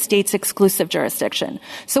under the state's exclusive jurisdiction.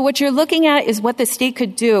 So what you're looking at is what the state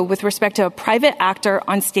could do with respect to a private actor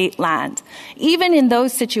on state land. Even in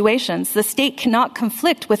those situations, the state cannot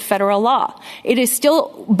conflict with federal law. It is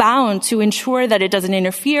still bound to ensure that it doesn't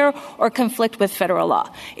interfere or conflict with federal law.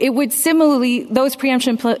 It would similarly, those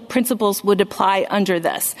preemption principles would apply under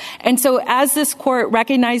this. And so as this court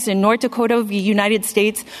recognized in North Dakota v. United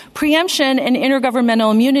States, preemption and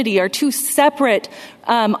intergovernmental immunity are two separate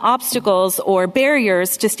obstacles or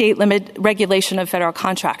barriers to state limit regulation of federal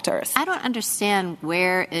contractors. I don't understand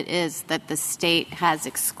where it is that the state has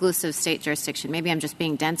exclusive state jurisdiction. Maybe I'm just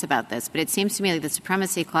being dense about this, but it seems to me like the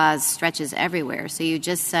Supremacy Clause stretches everywhere. So you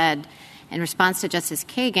just said, in response to Justice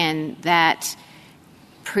Kagan, that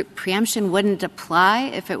preemption wouldn't apply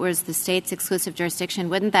if it was the state's exclusive jurisdiction.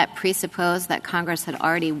 Wouldn't that presuppose that Congress had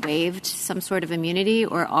already waived some sort of immunity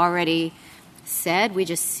or already said we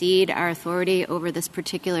just cede our authority over this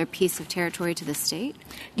particular piece of territory to the state?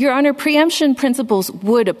 Your Honor, preemption principles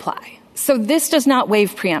would apply. So this does not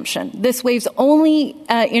waive preemption. This waives only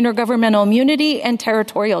intergovernmental immunity and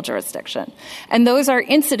territorial jurisdiction. And those are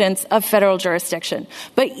incidents of federal jurisdiction.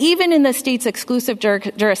 But even in the state's exclusive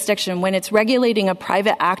jurisdiction, when it's regulating a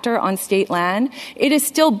private actor on state land, it is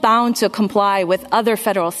still bound to comply with other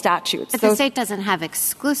federal statutes. But the state doesn't have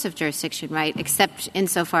exclusive jurisdiction, right, except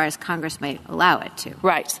insofar as Congress might allow it to.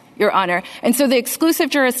 Right, Your Honor. And so the exclusive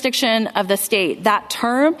jurisdiction of the state, that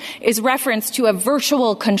term is reference to a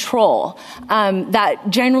virtual control that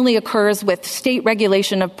generally occurs with state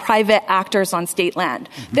regulation of private actors on state land.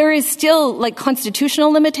 Mm-hmm. There is still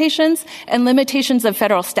constitutional limitations and limitations of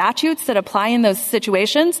federal statutes that apply in those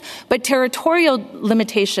situations, but territorial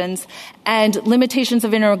limitations and limitations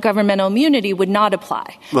of intergovernmental immunity would not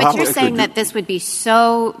apply. But you're saying that this would be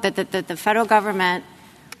that the federal government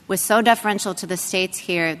was so deferential to the states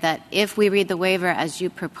here that if we read the waiver as you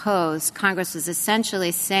propose, Congress is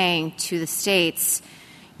essentially saying to the states,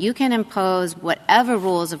 you can impose whatever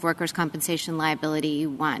rules of workers' compensation liability you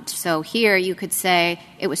want. So here you could say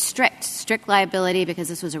it was strict liability because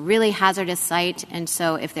this was a really hazardous site. And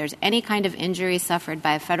so if there's any kind of injury suffered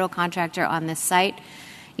by a federal contractor on this site,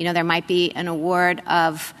 there might be an award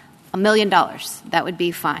of $1 million. That would be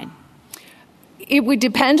fine. It would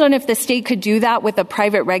depend on if the state could do that with a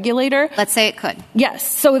private regulator. Let's say it could. Yes.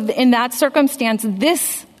 So in that circumstance,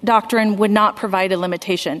 this doctrine would not provide a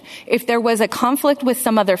limitation. If there was a conflict with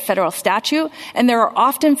some other federal statute, and there are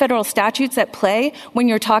often federal statutes at play when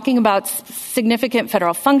you're talking about significant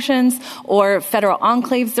federal functions or federal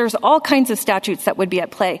enclaves, there's all kinds of statutes that would be at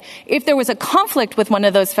play. If there was a conflict with one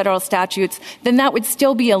of those federal statutes, then that would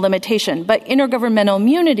still be a limitation. But intergovernmental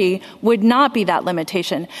immunity would not be that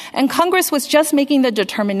limitation. And Congress was just making the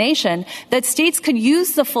determination that states could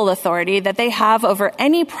use the full authority that they have over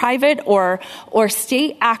any private or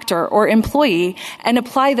state actor or employee and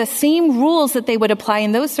apply the same rules that they would apply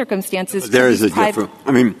in those circumstances. There is a difference.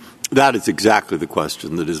 That is exactly the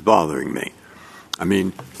question that is bothering me.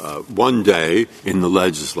 One day in the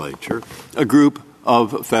legislature, a group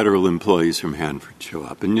of federal employees from Hanford show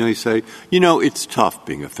up and they say, it's tough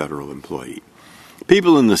being a federal employee.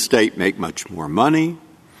 People in the state make much more money.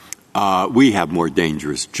 We have more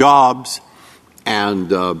dangerous jobs. And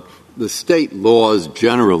the state laws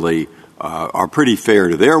generally are pretty fair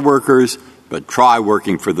to their workers, but try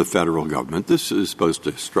working for the federal government. This is supposed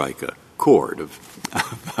to strike a accord,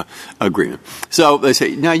 of agreement. So they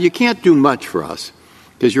say, now, you can't do much for us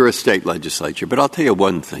because you're a state legislature, but I'll tell you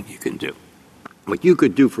one thing you can do. What you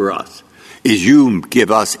could do for us is you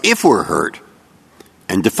give us, if we're hurt,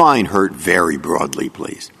 and define hurt very broadly,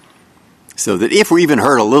 please, so that if we're even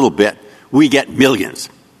hurt a little bit, we get millions.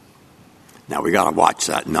 Now, we got to watch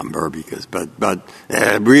that number because, but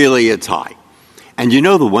really it's high. And you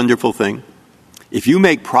know the wonderful thing? If you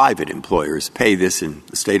make private employers pay this in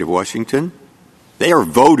the state of Washington, they are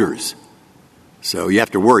voters. So you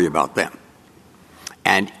have to worry about them.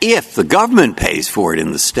 And if the government pays for it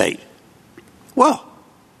in the state, well,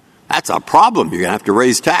 that's a problem. You're going to have to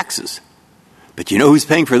raise taxes. But you know who's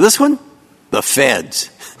paying for this one? The feds.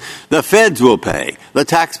 The feds will pay, the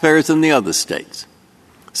taxpayers in the other states.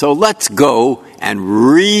 So let's go and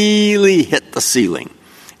really hit the ceiling.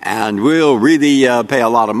 And we'll really pay a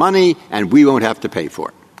lot of money, and we won't have to pay for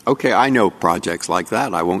it. Okay, I know projects like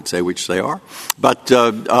that. I won't say which they are. But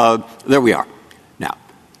there we are. Now,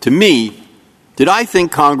 to me, did I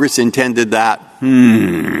think Congress intended that?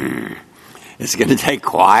 It's going to take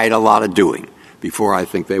quite a lot of doing before I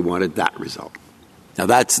think they wanted that result. Now,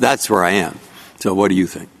 that's where I am. So what do you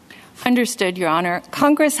think? Understood, Your Honor.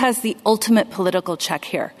 Congress has the ultimate political check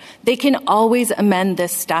here. They can always amend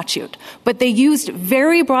this statute, but they used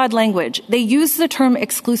very broad language. They used the term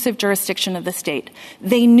exclusive jurisdiction of the state.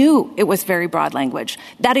 They knew it was very broad language.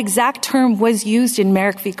 That exact term was used in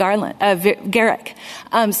Merrick v. Garrick.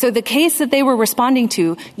 So the case that they were responding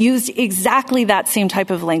to used exactly that same type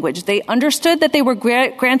of language. They understood that they were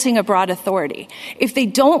granting a broad authority. If they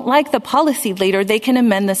don't like the policy later, they can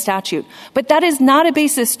amend the statute. But that is not a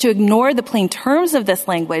basis to ignore the plain terms of this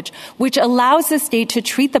language, which allows the state to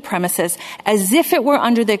treat the premises as if it were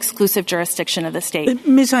under the exclusive jurisdiction of the state. But,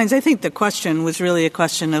 Ms. Hines, I think the question was really a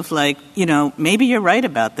question of, like, maybe you're right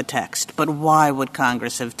about the text, but why would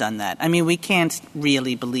Congress have done that? I mean, we can't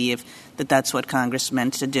really believe that that's what Congress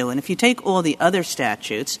meant to do. And if you take all the other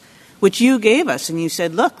statutes, which you gave us, and you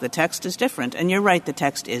said, look, the text is different, and you're right, the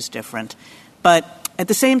text is different. But at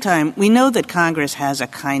the same time, we know that Congress has a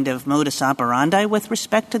kind of modus operandi with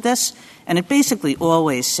respect to this, and it basically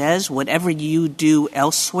always says whatever you do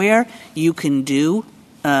elsewhere, you can do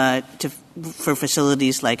for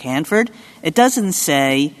facilities like Hanford. It doesn't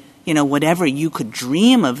say, whatever you could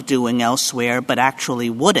dream of doing elsewhere but actually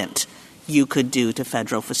wouldn't, you could do to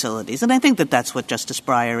federal facilities. And I think that that's what Justice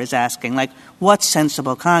Breyer is asking. Like, what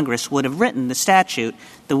sensible Congress would have written the statute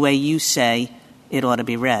the way you say it ought to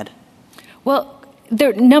be read? Well, there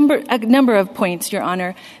are a number of points, Your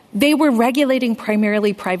Honor. They were regulating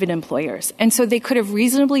primarily private employers, and so they could have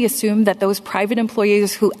reasonably assumed that those private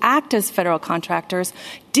employees who act as federal contractors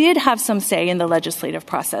did have some say in the legislative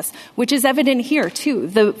process, which is evident here, too.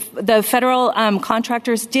 The federal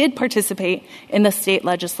contractors did participate in the state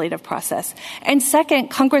legislative process. And second,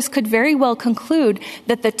 Congress could very well conclude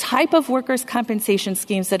that the type of workers' compensation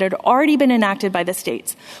schemes that had already been enacted by the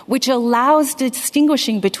states, which allows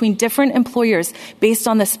distinguishing between different employers based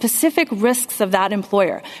on the specific risks of that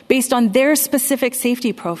employer, based on their specific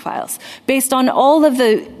safety profiles, based on all of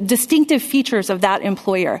the distinctive features of that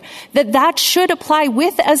employer, that should apply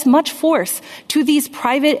with as much force to these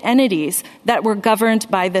private entities that were governed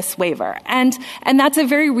by this waiver. And that's a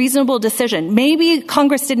very reasonable decision. Maybe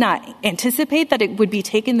Congress did not anticipate that it would be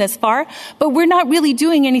taken this far, but we're not really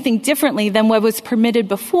doing anything differently than what was permitted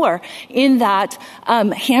before, in that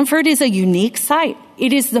Hanford is a unique site.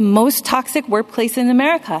 It is the most toxic workplace in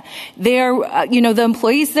America. The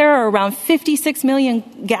employees there are around 56 million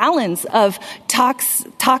gallons of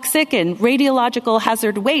toxic and radiological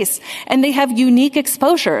hazard waste, and they have unique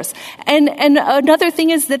exposures. And another thing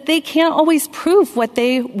is that they can't always prove what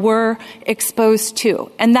they were exposed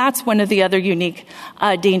to, and that's one of the other unique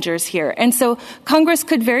dangers here. And so Congress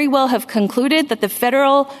could very well have concluded that the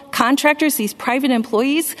federal contractors, these private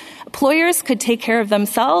employers, could take care of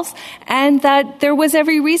themselves, and that there was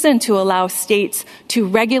every reason to allow states to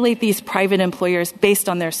regulate these private employers based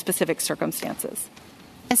on their specific circumstances.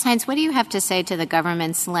 Ms. Hines, what do you have to say to the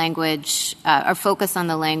government's language or focus on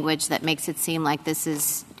the language that makes it seem like this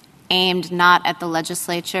is aimed not at the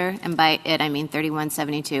legislature, and by it I mean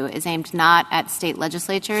 3172, is aimed not at state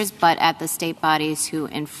legislatures but at the state bodies who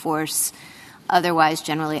enforce otherwise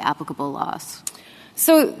generally applicable laws?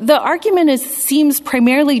 So the argument seems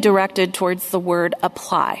primarily directed towards the word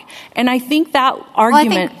apply. And I think that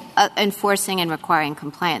argument... enforcing and requiring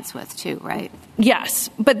compliance with, too, right? Yes,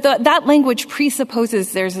 but that language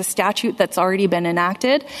presupposes there's a statute that's already been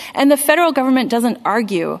enacted, and the federal government doesn't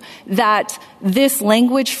argue that this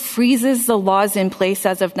language freezes the laws in place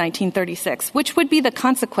as of 1936, which would be the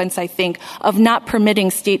consequence, I think, of not permitting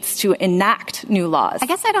states to enact new laws. I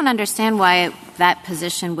guess I don't understand why that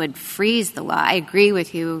position would freeze the law. I agree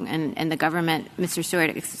with you, and the government, Mr.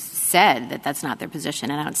 Stewart, said that that's not their position,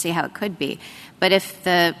 and I don't see how it could be. But if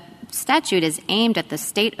the statute is aimed at the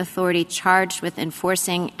state authority charged with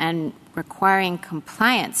enforcing and requiring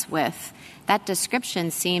compliance with, that description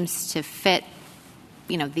seems to fit,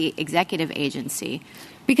 the executive agency.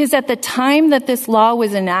 Because at the time that this law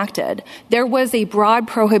was enacted, there was a broad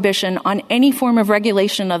prohibition on any form of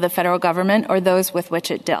regulation of the federal government or those with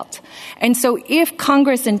which it dealt. And so if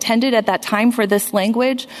Congress intended at that time for this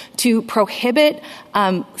language to prohibit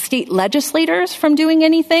state legislators from doing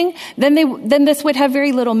anything, then this would have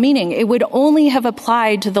very little meaning. It would only have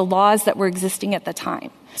applied to the laws that were existing at the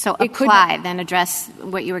time. So apply, then address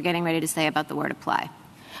what you were getting ready to say about the word apply.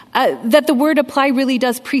 That the word apply really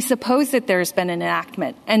does presuppose that there's been an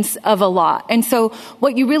enactment of a law. And so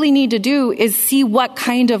what you really need to do is see what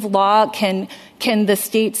kind of law can the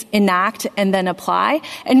states enact and then apply.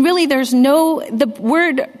 And really the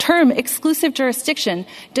word term exclusive jurisdiction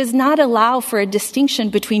does not allow for a distinction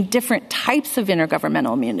between different types of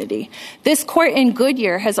intergovernmental immunity. This court in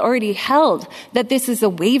Goodyear has already held that this is a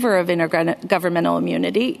waiver of intergovernmental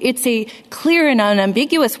immunity. It's a clear and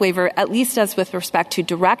unambiguous waiver, at least as with respect to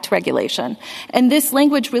direct regulation. And this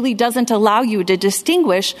language really doesn't allow you to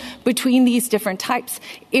distinguish between these different types.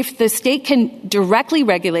 If the state can directly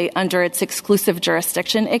regulate under its exclusive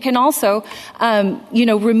jurisdiction, it can also,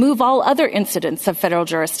 remove all other incidents of federal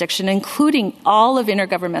jurisdiction, including all of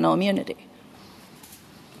intergovernmental immunity.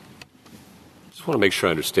 I just want to make sure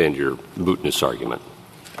I understand your mootness argument.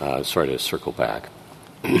 Sorry to circle back.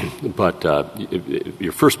 But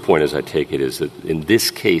your first point, as I take it, is that in this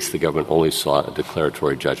case, the government only sought a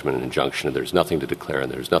declaratory judgment and injunction, and there's nothing to declare and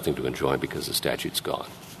there's nothing to enjoin because the statute's gone.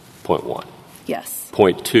 Point one. Yes.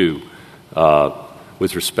 Point two,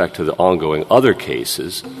 with respect to the ongoing other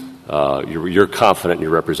cases, you're confident and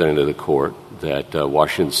you're representing to the court that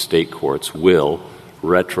Washington state courts will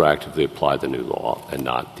retroactively apply the new law and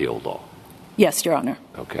not the old law. Yes, Your Honor.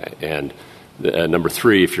 Okay. And number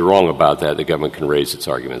three, if you're wrong about that, the government can raise its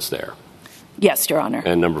arguments there. Yes, Your Honor.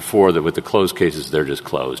 And number four, that with the closed cases, they're just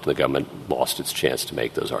closed, and the government lost its chance to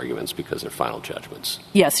make those arguments because they're final judgments.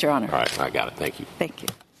 Yes, Your Honor. All right. I got it. Thank you. Thank you.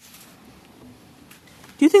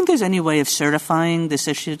 Do you think there's any way of certifying this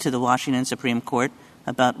issue to the Washington Supreme Court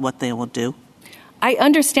about what they will do? I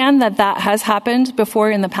understand that has happened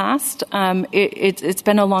before in the past. It's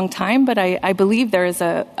been a long time, but I believe there is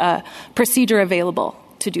a procedure available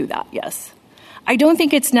to do that, yes. I don't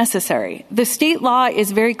think it's necessary. The state law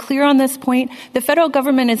is very clear on this point. The federal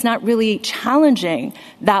government is not really challenging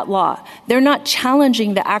that law. They're not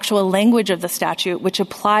challenging the actual language of the statute, which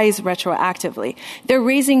applies retroactively. They're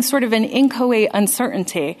raising sort of an inchoate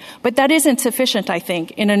uncertainty, but that isn't sufficient, I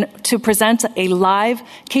think, to present a live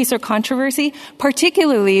case or controversy,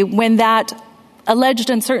 particularly when that alleged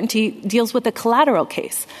uncertainty deals with a collateral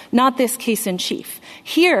case, not this case in chief.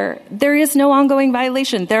 Here, there is no ongoing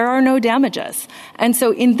violation. There are no damages. And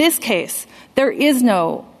so in this case, there is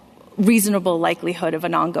no reasonable likelihood of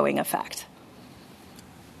an ongoing effect.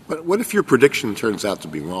 But what if your prediction turns out to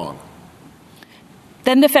be wrong?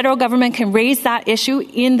 Then the federal government can raise that issue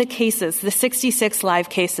in the cases, the 66 live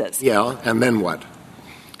cases. Yeah, and then what?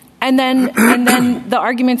 And then the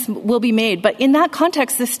arguments will be made. But in that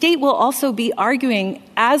context, the state will also be arguing,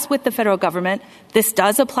 as with the federal government, this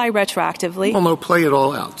does apply retroactively. Well, no, play it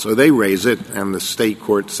all out. So they raise it, and the state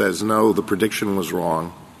court says, no, the prediction was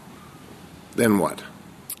wrong. Then what?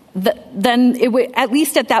 Then at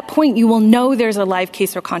least at that point, you will know there's a live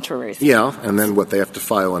case or controversy. Yeah, and then what, they have to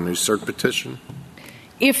file a new cert petition?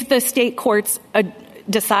 If the state courts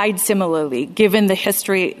decide similarly, given the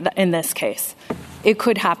history in this case. It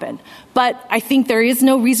could happen. But I think there is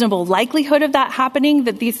no reasonable likelihood of that happening,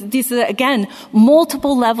 that these are, again,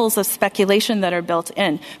 multiple levels of speculation that are built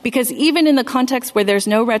in. Because even in the context where there's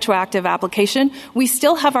no retroactive application, we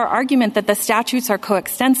still have our argument that the statutes are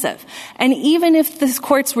coextensive. And even if the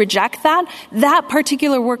courts reject that, that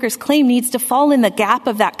particular worker's claim needs to fall in the gap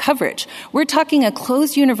of that coverage. We're talking a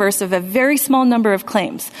closed universe of a very small number of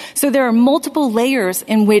claims. So there are multiple layers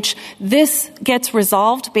in which this gets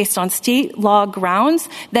resolved based on state law grounds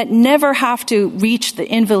that never have to reach the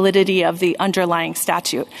invalidity of the underlying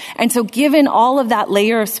statute. And so given all of that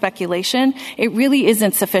layer of speculation, it really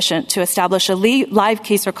isn't sufficient to establish a live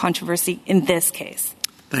case or controversy in this case.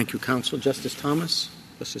 Thank you, counsel. Justice Thomas?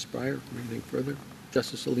 Justice Breyer, anything further?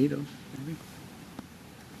 Justice Alito, maybe?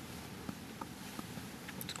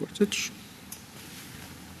 Gorsuch?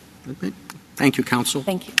 Okay. Thank you, counsel.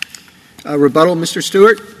 Thank you. Rebuttal, Mr.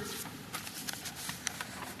 Stewart?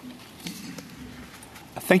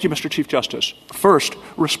 Thank you, Mr. Chief Justice. First,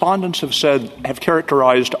 respondents have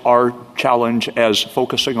characterized our challenge as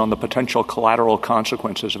focusing on the potential collateral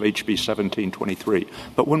consequences of HB 1723.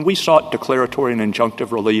 But when we sought declaratory and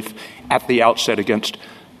injunctive relief at the outset against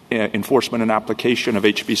enforcement and application of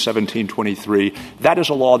HB 1723, that is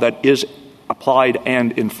a law that is applied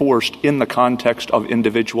and enforced in the context of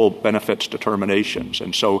individual benefits determinations.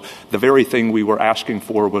 And so the very thing we were asking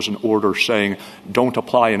for was an order saying don't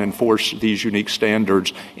apply and enforce these unique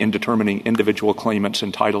standards in determining individual claimants'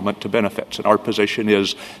 entitlement to benefits. And our position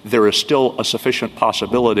is there is still a sufficient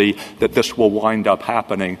possibility that this will wind up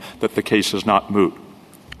happening, that the case is not moot.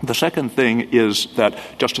 The second thing is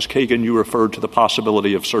that, Justice Kagan, you referred to the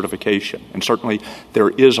possibility of certification. And certainly there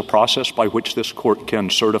is a process by which this court can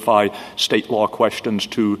certify state law questions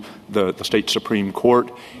to the state Supreme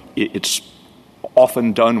Court. It's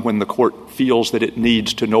often done when the court feels that it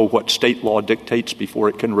needs to know what state law dictates before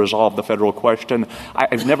it can resolve the federal question.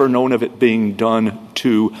 I've never known of it being done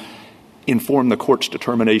to inform the court's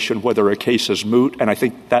determination whether a case is moot, and I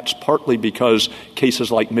think that's partly because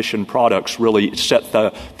cases like Mission Products really set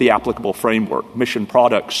the applicable framework. Mission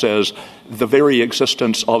Products says the very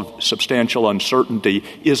existence of substantial uncertainty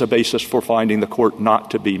is a basis for finding the court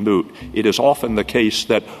not to be moot. It is often the case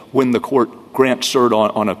that when the court grants cert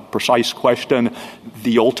on a precise question,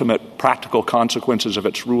 the ultimate practical consequences of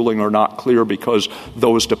its ruling are not clear because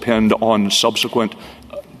those depend on subsequent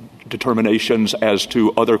determinations as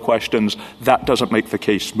to other questions. That doesn't make the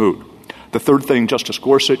case moot. The third thing, Justice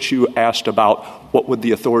Gorsuch, you asked about what would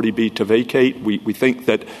the authority be to vacate. We think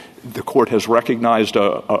that the court has recognized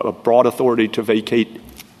a broad authority to vacate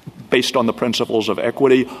based on the principles of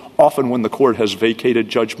equity. Often when the court has vacated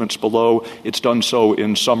judgments below, it's done so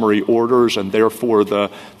in summary orders, and therefore the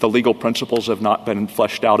legal principles have not been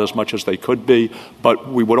fleshed out as much as they could be. But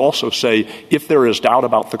we would also say if there is doubt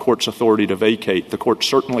about the court's authority to vacate, the court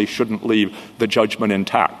certainly shouldn't leave the judgment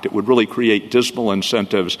intact. It would really create dismal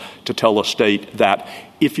incentives to tell a state that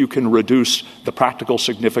if you can reduce the practical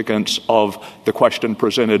significance of the question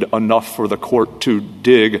presented enough for the court to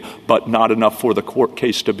dig, but not enough for the court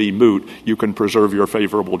case to be moot, you can preserve your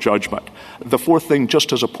favorable judgment. The fourth thing,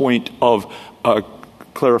 just as a point of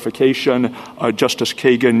clarification, Justice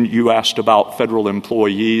Kagan, you asked about federal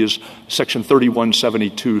employees. Section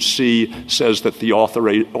 3172C says that the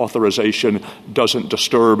authorization doesn't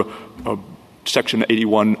disturb Section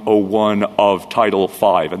 8101 of Title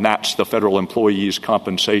V, and that's the Federal Employees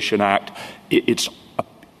Compensation Act. It's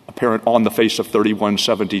apparent on the face of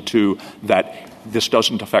 3172 that this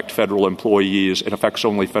doesn't affect federal employees. It affects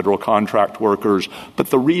only federal contract workers.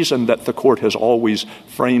 But the reason that the court has always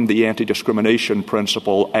framed the anti-discrimination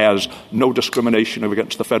principle as no discrimination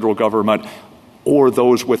against the federal government or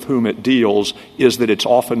those with whom it deals is that it's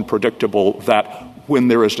often predictable that when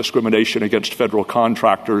there is discrimination against federal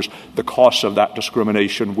contractors, the costs of that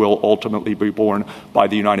discrimination will ultimately be borne by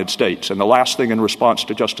the United States. And the last thing in response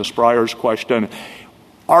to Justice Breyer's question,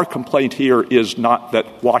 our complaint here is not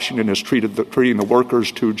that Washington is treating the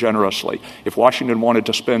workers too generously. If Washington wanted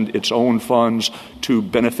to spend its own funds to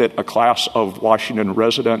benefit a class of Washington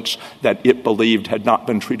residents that it believed had not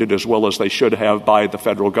been treated as well as they should have by the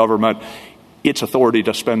federal government, its authority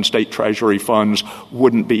to spend state treasury funds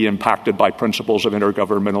wouldn't be impacted by principles of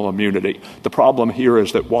intergovernmental immunity. The problem here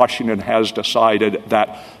is that Washington has decided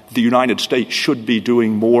that the United States should be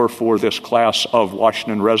doing more for this class of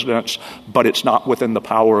Washington residents, but it's not within the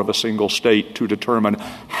power of a single state to determine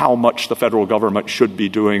how much the federal government should be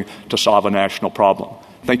doing to solve a national problem.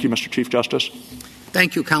 Thank you, Mr. Chief Justice.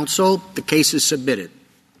 Thank you, counsel. The case is submitted.